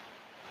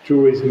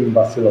tourism in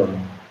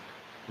Barcelona.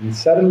 And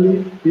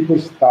suddenly people,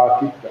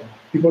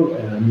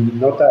 I mean,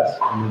 not us,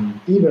 I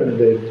mean, even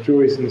the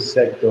tourism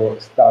sector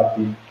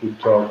started to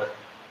talk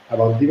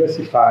about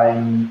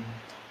diversifying,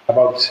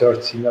 about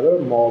searching other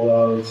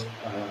models,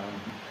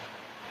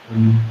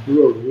 and we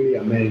were really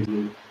amazed,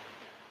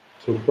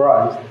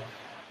 surprised.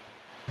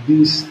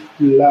 This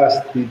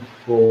lasted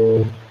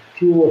for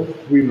 2 or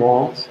 3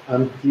 months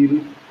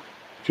until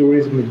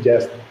tourism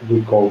just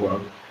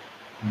recovered.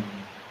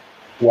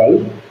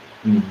 Well,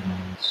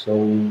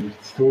 so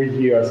 3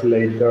 years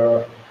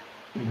later,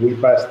 we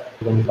passed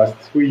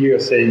 3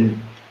 years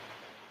saying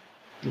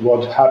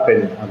what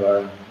happened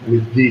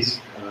with this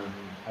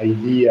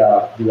idea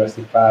of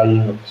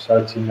diversifying, of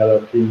searching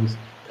other things,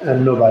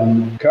 and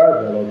nobody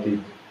cared about it.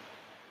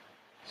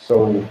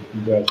 So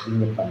there's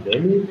been a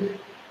pandemic,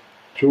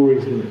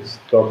 tourism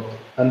stopped,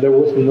 and there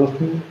was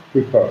nothing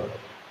prepared.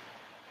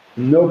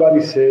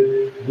 Nobody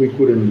said we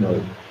couldn't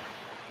know.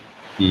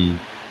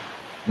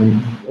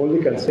 And all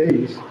they can say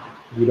is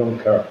we don't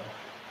care.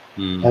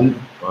 And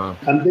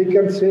they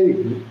can say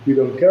we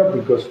don't care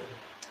because,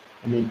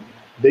 I mean,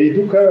 they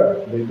do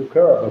care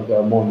about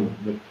their money.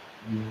 But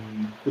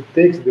who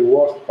takes the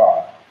worst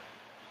part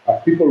are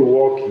people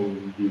working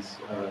in this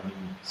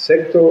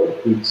sector,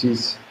 which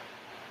is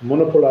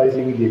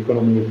monopolizing the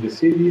economy of the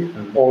city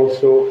and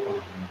also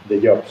the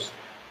jobs.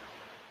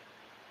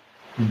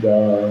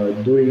 They're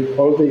doing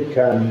all they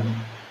can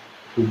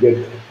to get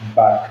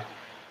back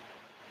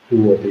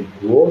to what it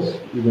was,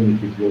 even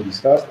if it was a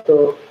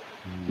disaster,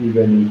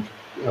 even if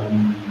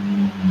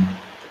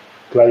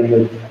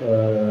climate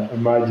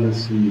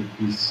emergency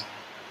is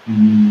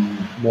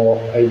more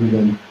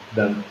evident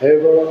than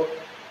ever.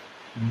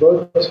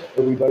 But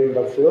everybody in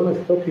Barcelona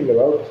is talking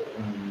about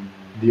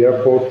the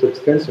airport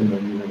extension, I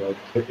mean, about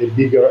a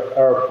bigger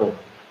airport.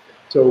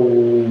 So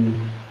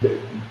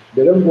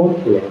they don't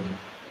want to learn.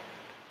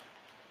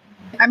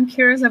 I'm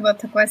curious about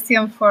the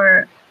question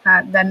for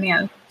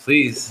Daniel.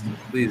 Please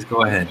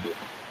go ahead.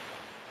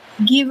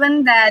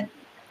 Given that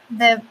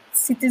the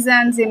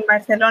citizens in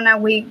Barcelona,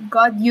 we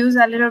got used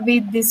a little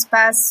bit these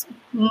past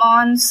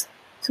months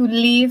to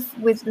live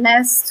with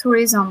less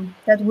tourism,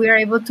 that we are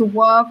able to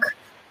walk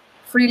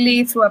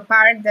freely through a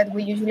park that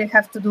we usually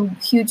have to do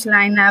huge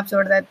lineups,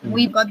 or that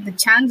we got the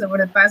chance over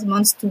the past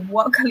months to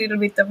walk a little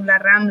bit of La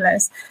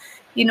Ramblas.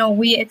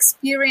 We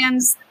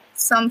experienced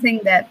something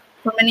that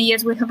for many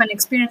years we haven't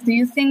experienced. Do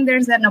you think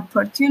there's an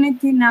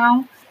opportunity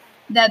now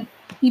that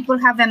people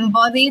have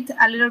embodied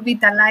a little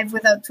bit a life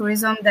without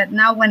tourism, that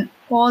now when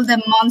all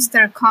the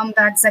monster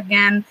comebacks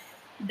again,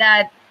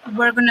 that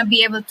we're going to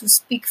be able to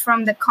speak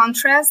from the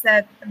contrast,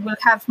 that we'll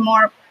have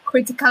more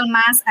critical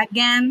mass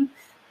again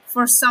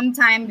for some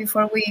time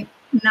before we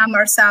numb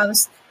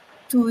ourselves,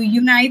 to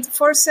unite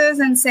forces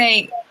and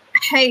say,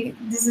 hey,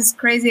 this is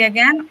crazy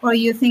again? Or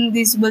you think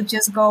this will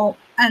just go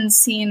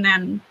unseen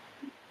and,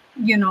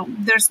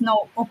 there's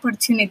no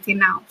opportunity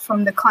now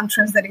from the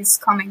contrast that is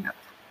coming up?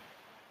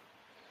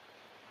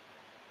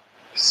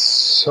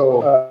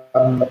 So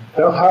I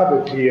don't have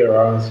a clear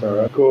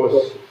answer,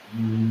 because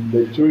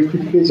the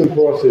touristification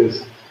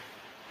process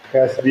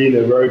has been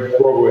a very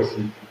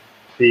progressive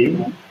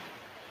thing.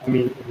 I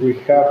mean, we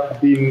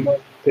have been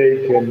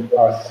taking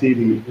our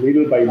city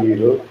little by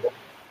little,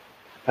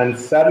 and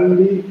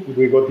suddenly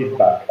we got it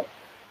back.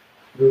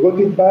 We got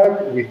it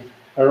back with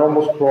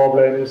enormous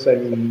problems. I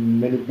mean,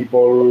 many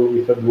people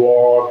without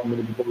work,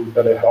 many people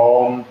without a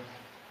home,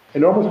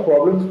 enormous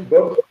problems,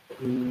 but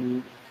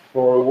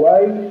for a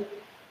while,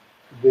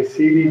 the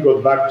city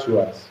got back to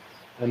us.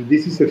 And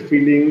this is a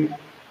feeling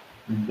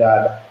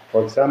that,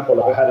 for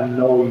example, I hadn't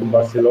known in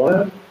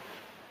Barcelona,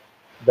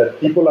 that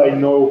people I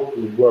know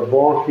who were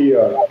born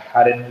here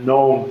hadn't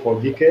known for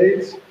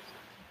decades.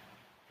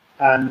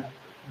 And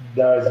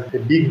there's a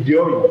big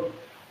joy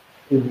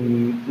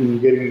in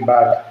getting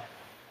back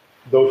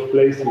those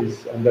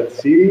places and that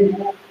city.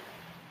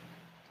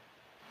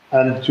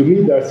 And to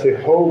me, there's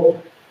a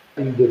hope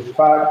in the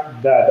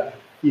fact that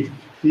if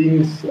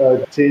things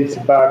change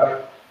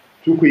back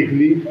too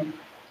quickly,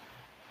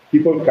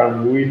 people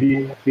can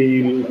really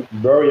feel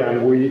very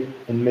angry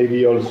and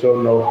maybe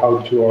also know how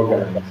to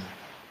organize.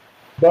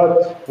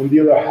 But on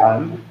the other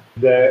hand,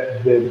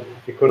 the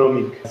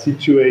economic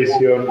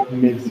situation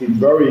makes it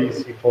very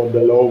easy for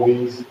the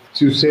lobbies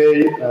to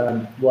say,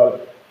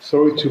 well,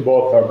 sorry to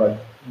bother,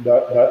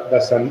 but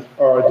that's an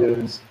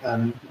urgence.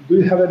 And do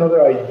you have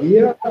another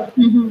idea?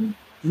 Mm-hmm.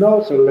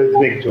 No, so let's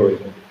make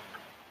tourism.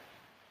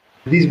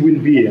 This will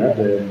be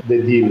the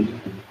deal.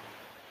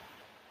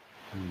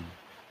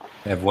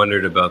 I've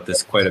wondered about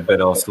this quite a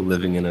bit, also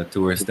living in a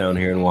tourist down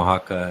here in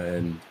Oaxaca.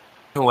 And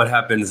what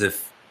happens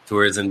if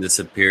tourism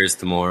disappears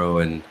tomorrow,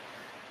 and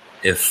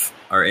if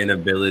our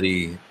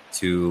inability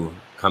to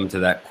come to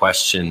that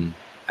question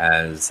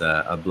as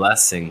a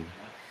blessing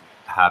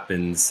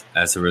happens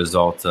as a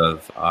result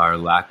of our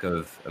lack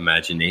of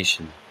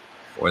imagination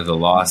or the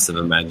loss of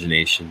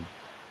imagination.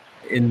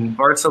 In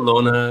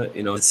Barcelona,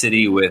 a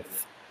city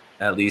with,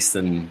 at least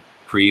in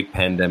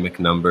pre-pandemic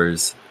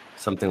numbers,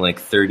 something like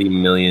 30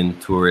 million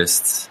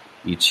tourists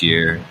each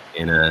year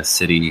in a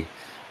city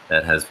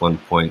that has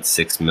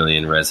 1.6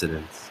 million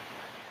residents.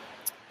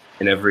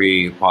 In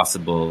every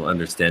possible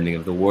understanding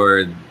of the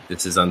word,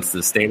 this is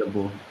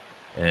unsustainable.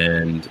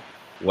 And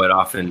what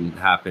often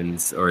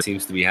happens, or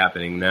seems to be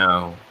happening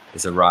now,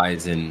 is a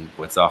rise in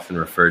what's often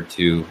referred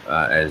to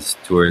as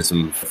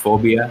tourism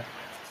phobia,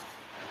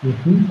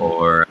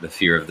 or the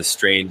fear of the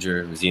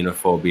stranger,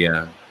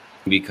 xenophobia.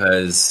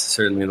 Because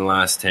certainly in the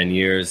last 10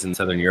 years in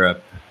Southern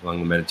Europe, along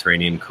the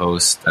Mediterranean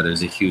coast,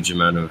 there's a huge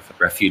amount of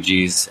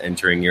refugees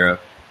entering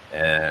Europe,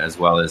 as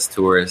well as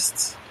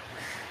tourists.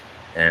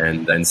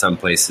 And in some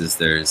places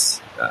there's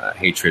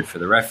hatred for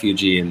the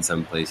refugee, in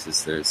some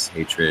places there's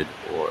hatred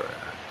or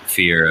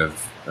fear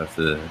of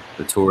the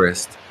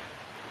tourist.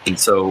 And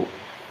so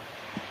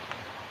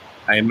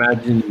I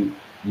imagine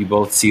you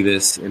both see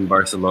this in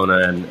Barcelona,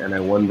 and I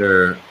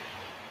wonder,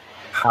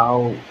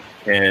 how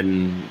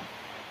can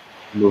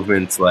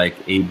movements like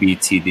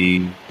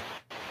ABDT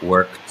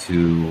work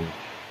to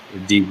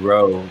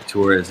degrow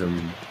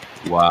tourism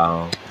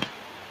while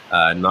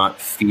not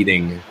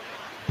feeding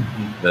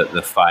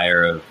the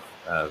fire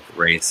of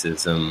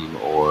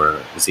racism or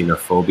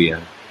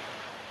xenophobia?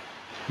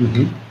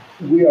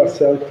 We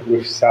ourselves,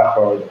 we've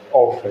suffered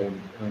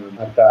often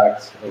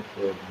attacks of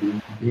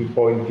being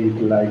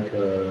pointed like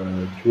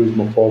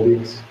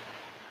tourismophobics.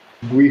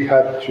 We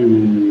had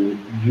to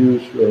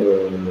use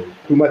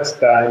too much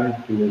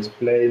time to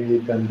explain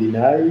it and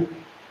deny it.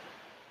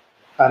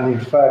 And in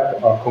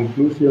fact, our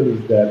conclusion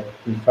is that,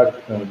 in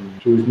fact,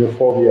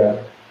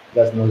 tourismophobia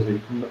does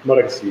not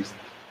exist.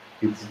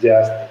 It's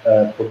just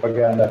a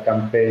propaganda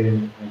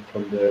campaign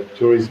from the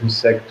tourism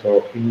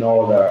sector in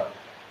order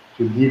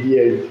to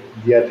deviate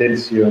the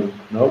attention.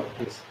 No?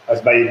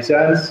 As by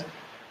chance,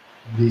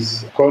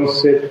 this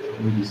concept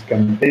and this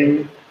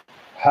campaign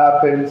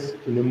happens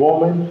in a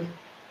moment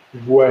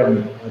when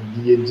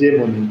the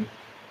hegemony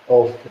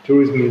of the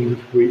tourism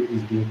industry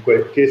is being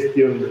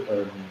questioned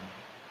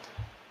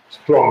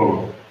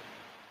strongly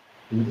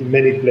in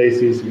many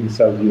places in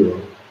South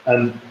Europe.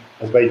 And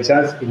as by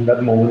chance, in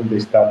that moment, they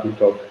start to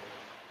talk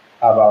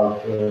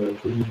about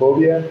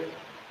xenophobia,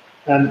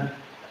 and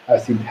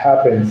as it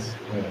happens,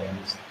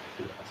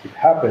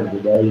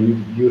 very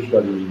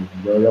usually,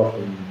 very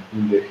often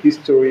in the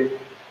history,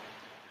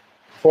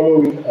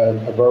 following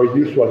a very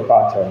usual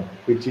pattern,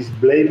 which is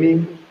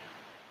blaming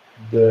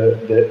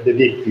the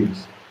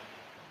victims.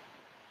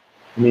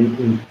 I mean,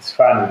 it's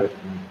funny that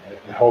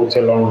a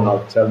hotel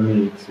owner tell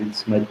me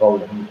it's my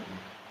problem.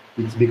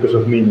 It's because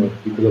of me, not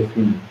because of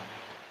him.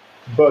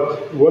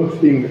 But one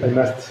thing I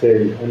must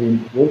say,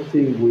 one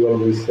thing we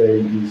always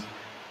say is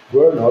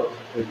we're not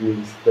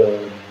against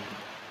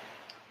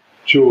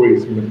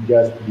tourism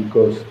just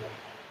because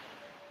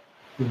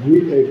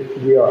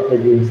we are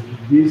against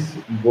this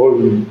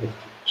volume of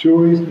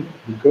tourism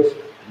because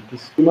it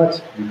is too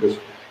much, because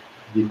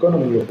the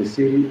economy of the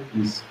city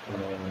is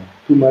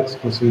too much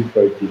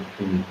concentrated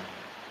in it.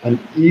 And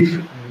if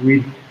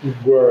we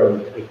were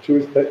a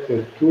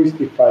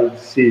touristified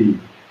city,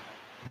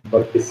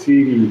 but the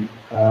city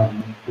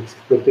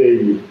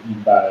exploited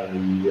by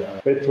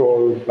a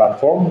petrol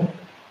platform,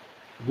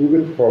 we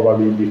would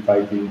probably be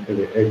fighting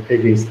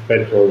against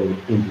petrol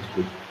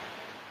industry.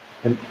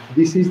 And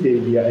this is the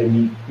idea.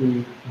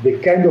 In the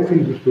kind of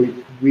industry,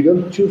 we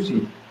don't choose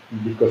it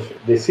because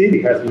the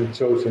city has been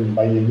chosen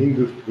by an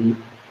industry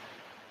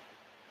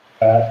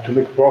to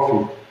make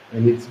profit,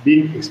 and it's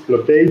being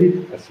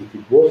exploited as if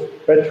it was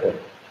petrol.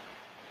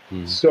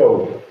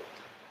 So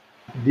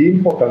the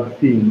important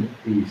thing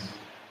is,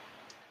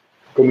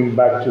 coming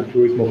back to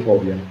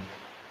tourismophobia,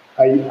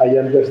 I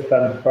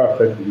understand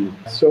perfectly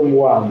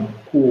someone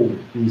who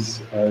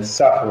is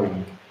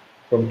suffering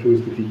from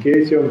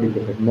touristification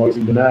because of noise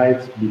in the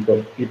night,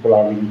 because people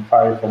are being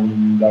fired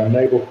from their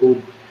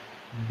neighborhood,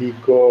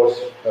 because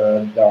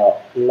their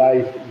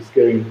life is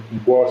getting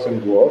worse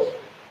and worse.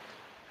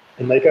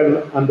 And I can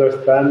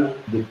understand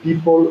the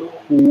people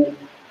who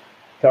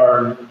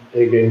turn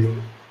against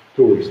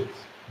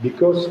tourists,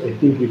 because I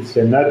think it's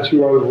a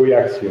natural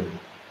reaction.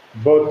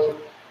 But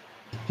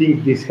I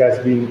think this has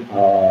been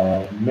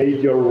a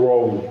major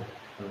role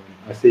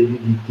as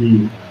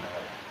ABDT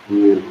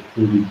through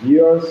the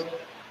years,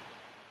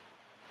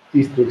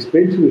 is to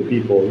explain to the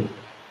people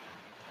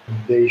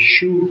they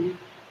should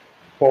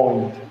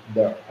point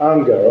their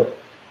anger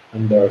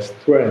and their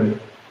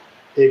strength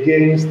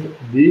against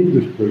the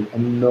industry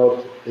and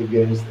not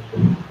against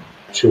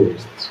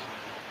tourists.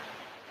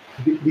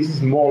 This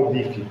is more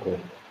difficult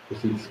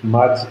because it's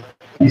much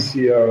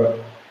easier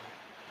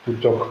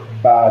to talk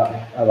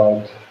bad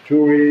about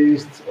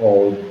tourists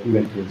or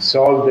even to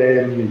insult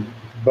them,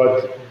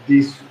 but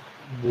this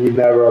will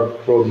never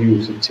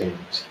produce a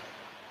change.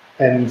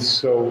 And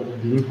so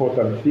the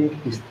important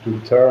thing is to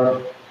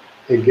turn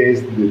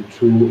against the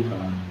true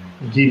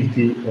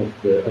guilty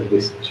of the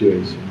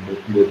situation, the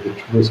true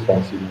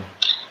responsible.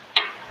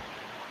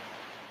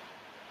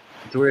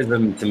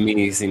 Tourism to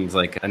me seems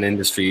like an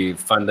industry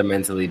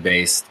fundamentally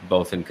based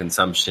both in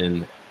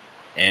consumption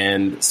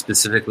and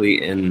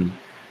specifically in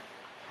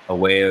a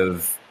way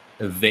of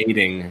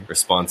evading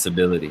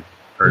responsibility,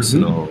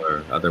 personal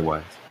or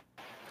otherwise.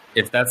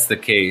 If that's the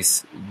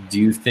case, do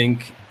you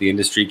think the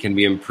industry can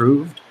be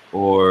improved,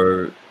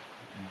 or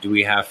do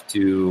we have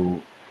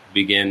to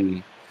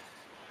begin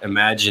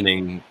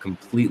imagining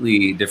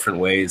completely different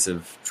ways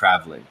of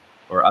traveling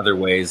or other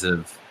ways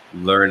of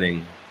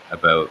learning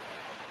about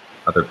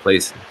other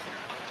places?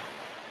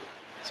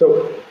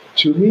 So,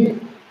 to me,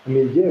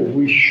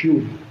 we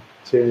should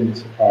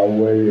change our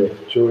way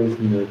of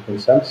tourism and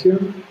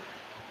consumption.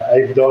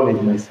 I've done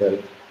it myself.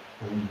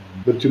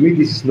 But to me,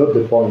 this is not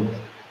the point.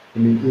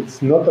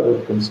 It's not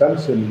about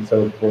consumption, it's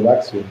about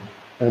production.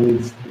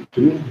 And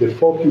to me, the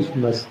focus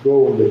must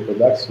go on the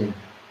production.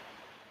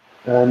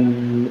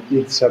 And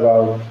it's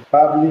about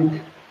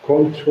public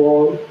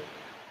control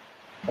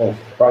of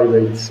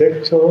private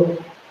sector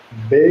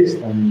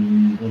based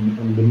on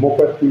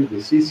democratic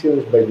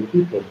decisions by the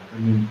people.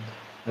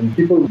 And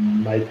people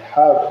might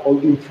have all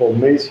the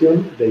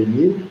information they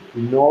need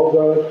in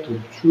order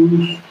to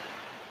choose.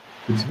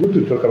 It's good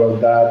to talk about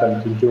that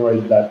and to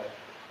generate that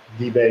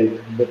debate,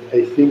 but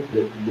I think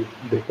that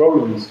the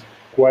problem is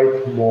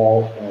quite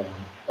more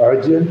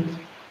urgent,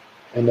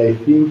 and I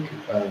think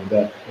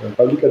that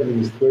public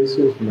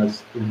administrations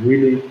must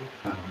really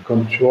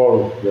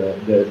control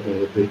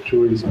the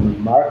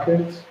tourism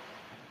markets.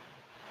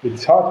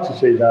 It's hard to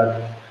say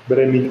that, but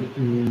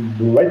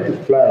the right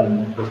to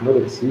flying does not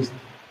exist.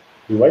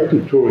 The right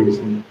to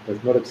tourism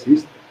does not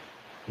exist.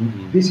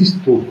 This is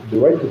true. The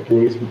right to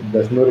tourism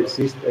does not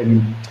exist,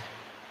 and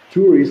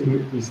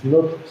tourism is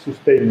not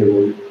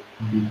sustainable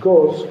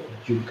because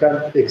you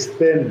can't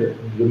extend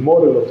the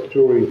model of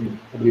tourism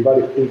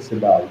everybody thinks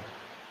about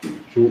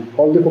to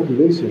all the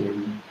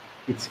population.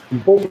 It's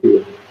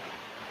impossible.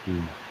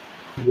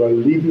 You are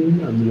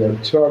living and you are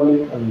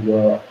traveling and you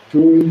are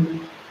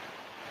touring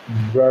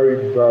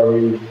very,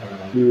 very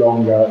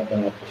longer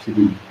than our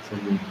possibilities.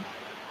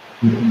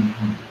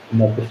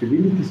 And our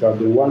possibilities are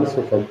the ones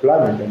of our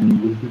planet,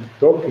 and we've been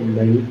talking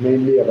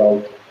mainly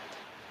about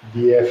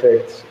the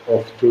effects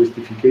of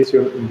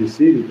touristification in the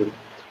city, but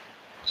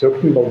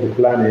talking about the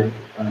planet,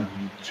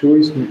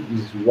 tourism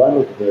is one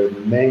of the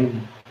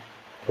main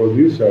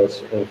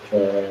producers of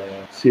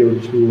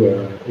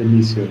CO2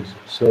 emissions.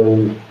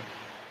 So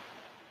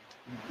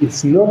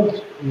it's not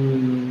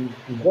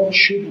what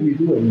should we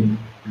do, and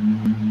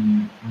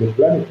the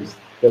planet is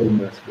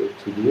telling us what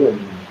to do, and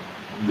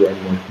we are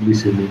not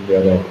listening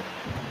at all.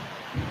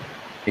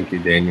 Thank you,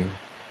 Daniel.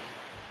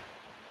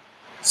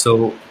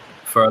 So,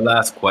 for our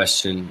last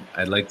question,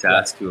 I'd like to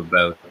ask you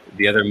about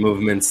the other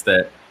movements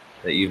that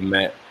you've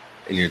met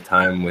in your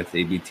time with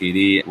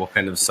ABTD. What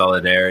kind of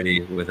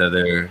solidarity with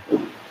other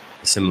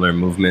similar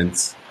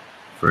movements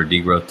for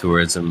degrowth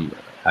tourism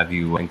have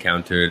you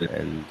encountered,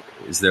 and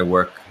is there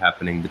work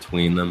happening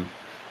between them?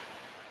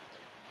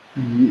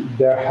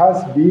 There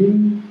has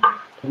been.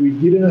 We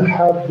didn't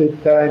have the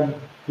time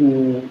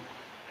to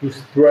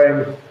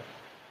strengthen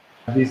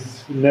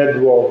this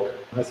network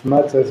as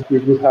much as we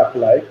would have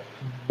liked,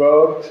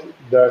 but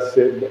there's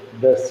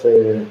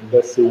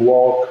a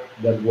work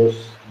that was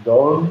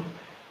done.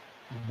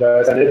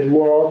 There's a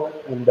network,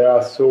 and there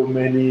are so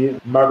many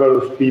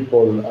marvelous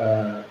people.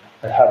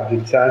 I had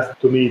the chance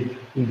to meet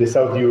in the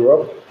South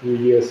Europe 3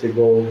 years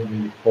ago,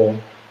 before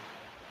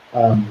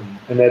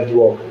a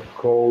network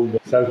called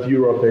South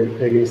Europe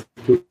Against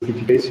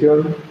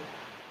Touristification.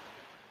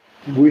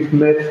 We've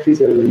met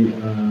physically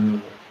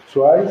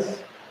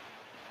twice.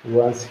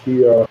 Once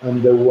here,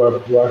 and there were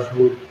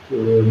grassroots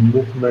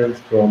movements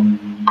from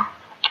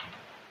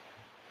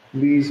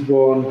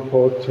Lisbon,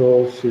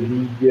 Porto,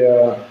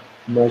 Sevilla,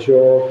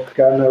 Majorca,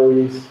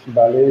 Canaries,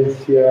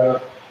 Valencia,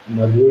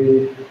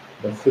 Madrid,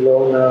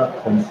 Barcelona,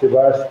 San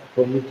Sebastian.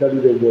 From Italy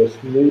there was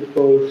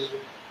Naples,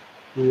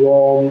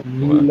 Rome,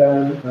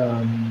 Milan,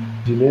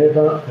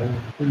 Geneva,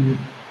 and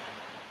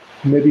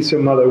maybe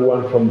some other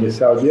one from the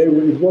south. Yeah,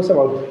 it was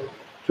about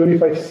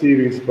 25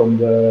 cities from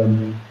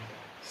the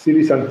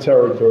cities and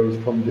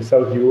territories from the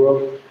South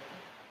Europe.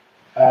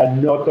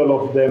 Not all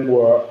of them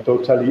were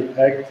totally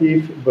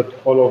active, but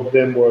all of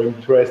them were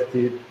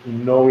interested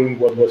in knowing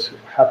what was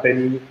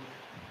happening.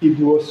 It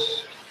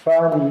was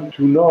fun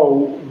to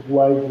know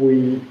why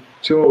we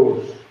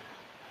chose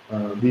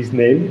this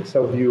name,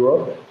 South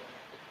Europe.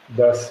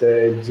 There's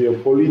a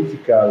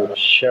geopolitical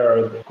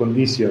shared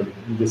condition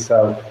in the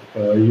South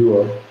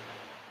Europe.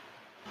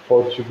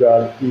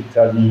 Portugal,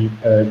 Italy,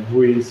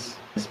 Greece,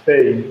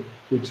 Spain,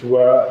 which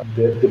were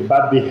the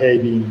bad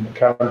behaving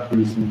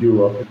countries in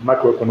Europe,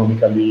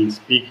 macroeconomically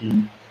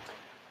speaking,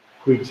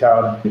 which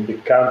are the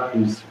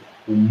countries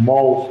who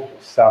most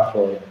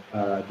suffered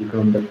the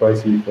economic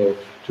crisis of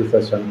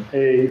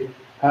 2008,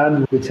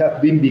 and which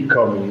have been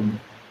becoming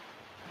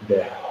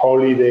the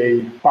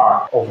holiday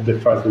part of the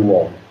first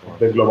world,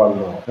 the global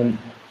north. And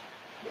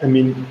I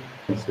mean,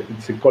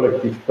 it's a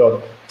collective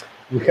thought.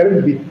 We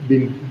haven't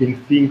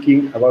been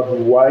thinking about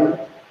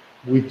why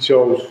we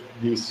chose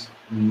this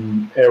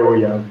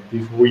area,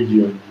 this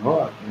region,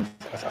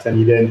 as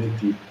an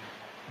identity.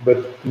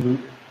 But in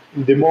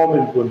the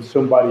moment when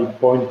somebody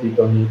pointed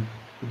on it,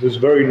 it was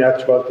very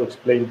natural to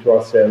explain to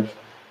ourselves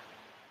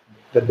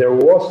that there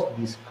was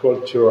this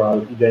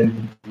cultural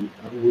identity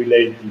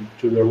related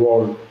to the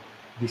role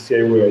this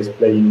area is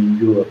playing in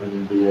Europe and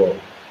in the world.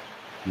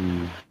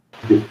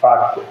 The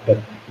fact that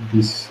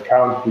these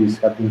countries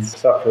have been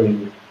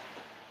suffering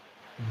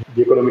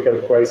the economic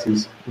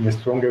crisis in a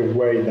stronger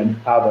way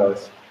than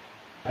others,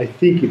 I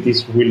think it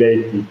is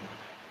related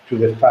to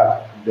the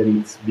fact that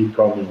it's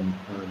becoming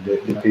the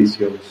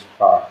vacations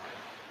park.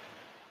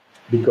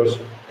 Because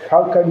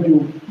how can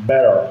you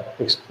better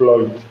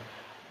exploit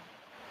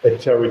a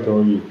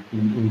territory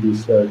in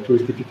this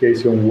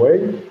touristification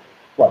way?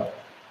 Well,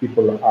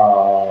 people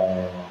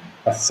are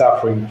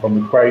suffering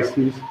from a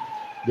crisis.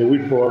 They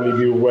will probably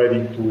be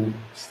ready to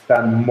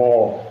stand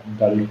more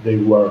than if they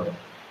were.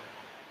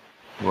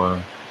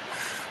 Wow.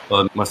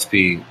 Well, it must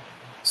be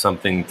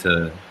something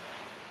to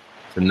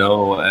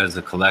know as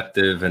a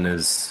collective and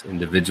as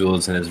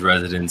individuals and as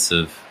residents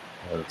of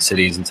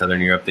cities in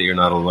Southern Europe that you're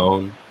not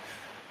alone,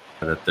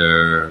 that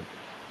there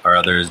are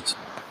others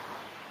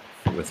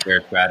with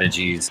their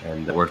strategies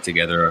and that work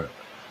together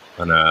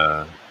on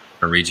a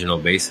regional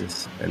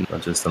basis and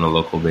not just on a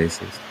local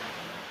basis.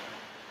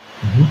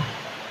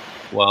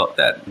 Mm-hmm. Well,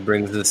 that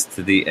brings us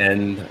to the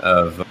end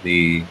of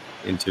the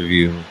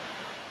interview.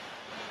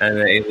 And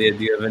Elia,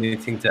 do you have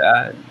anything to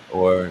add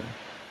or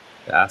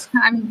to ask?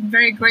 I'm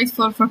very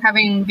grateful for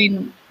having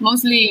been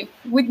mostly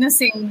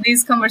witnessing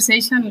this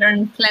conversation,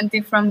 learned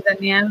plenty from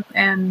Daniel,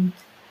 and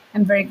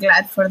I'm very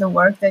glad for the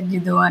work that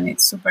you do, and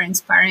it's super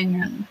inspiring.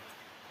 And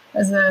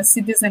as a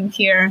citizen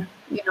here,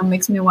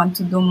 makes me want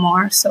to do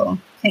more. So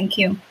thank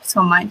you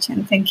so much,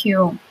 and thank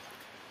you,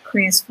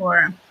 Chris,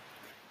 for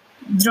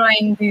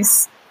drawing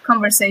this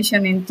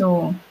conversation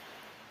into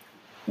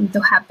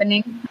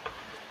happening.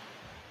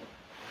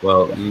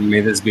 Well,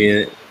 may this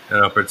be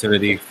an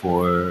opportunity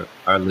for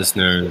our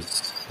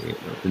listeners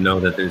to know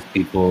that there's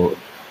people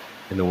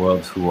in the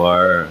world who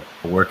are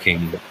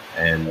working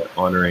and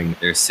honoring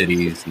their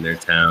cities and their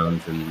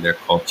towns and their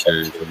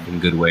cultures in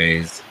good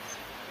ways,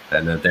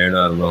 and that they're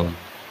not alone.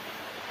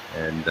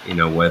 And,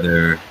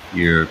 whether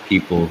you're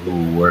people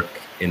who work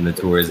in the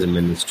tourism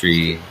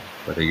industry,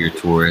 whether you're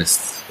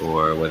tourists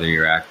or whether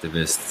you're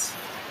activists,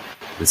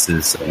 this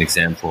is an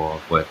example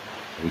of what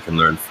we can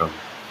learn from.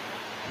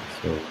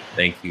 So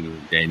thank you,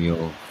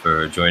 Daniel,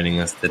 for joining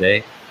us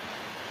today.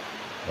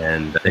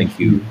 And thank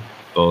you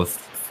both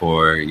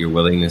for your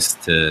willingness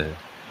to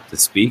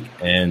speak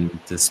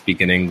and to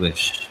speak in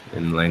English,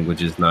 in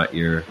languages not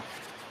your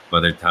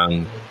mother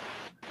tongue.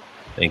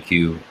 Thank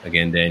you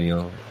again,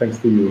 Daniel. Thanks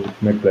to you.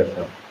 My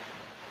pleasure.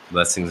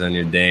 Blessings on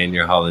your day and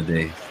your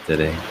holidays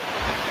today.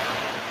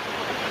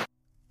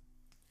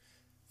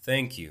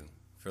 Thank you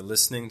for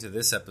listening to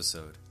this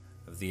episode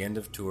of the End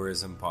of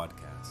Tourism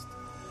podcast.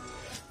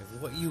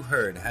 If what you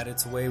heard had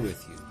its way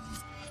with you,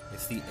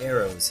 if the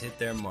arrows hit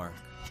their mark,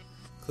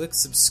 click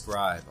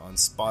subscribe on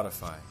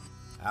Spotify,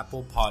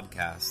 Apple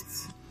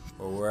Podcasts,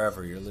 or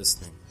wherever you're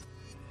listening.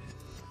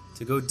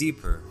 To go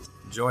deeper,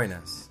 join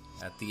us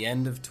at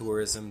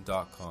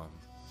theendoftourism.com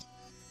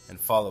and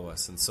follow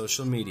us on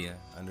social media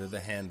under the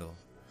handle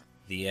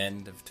The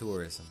End of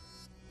Tourism.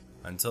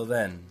 Until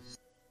then,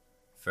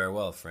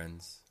 farewell,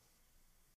 friends.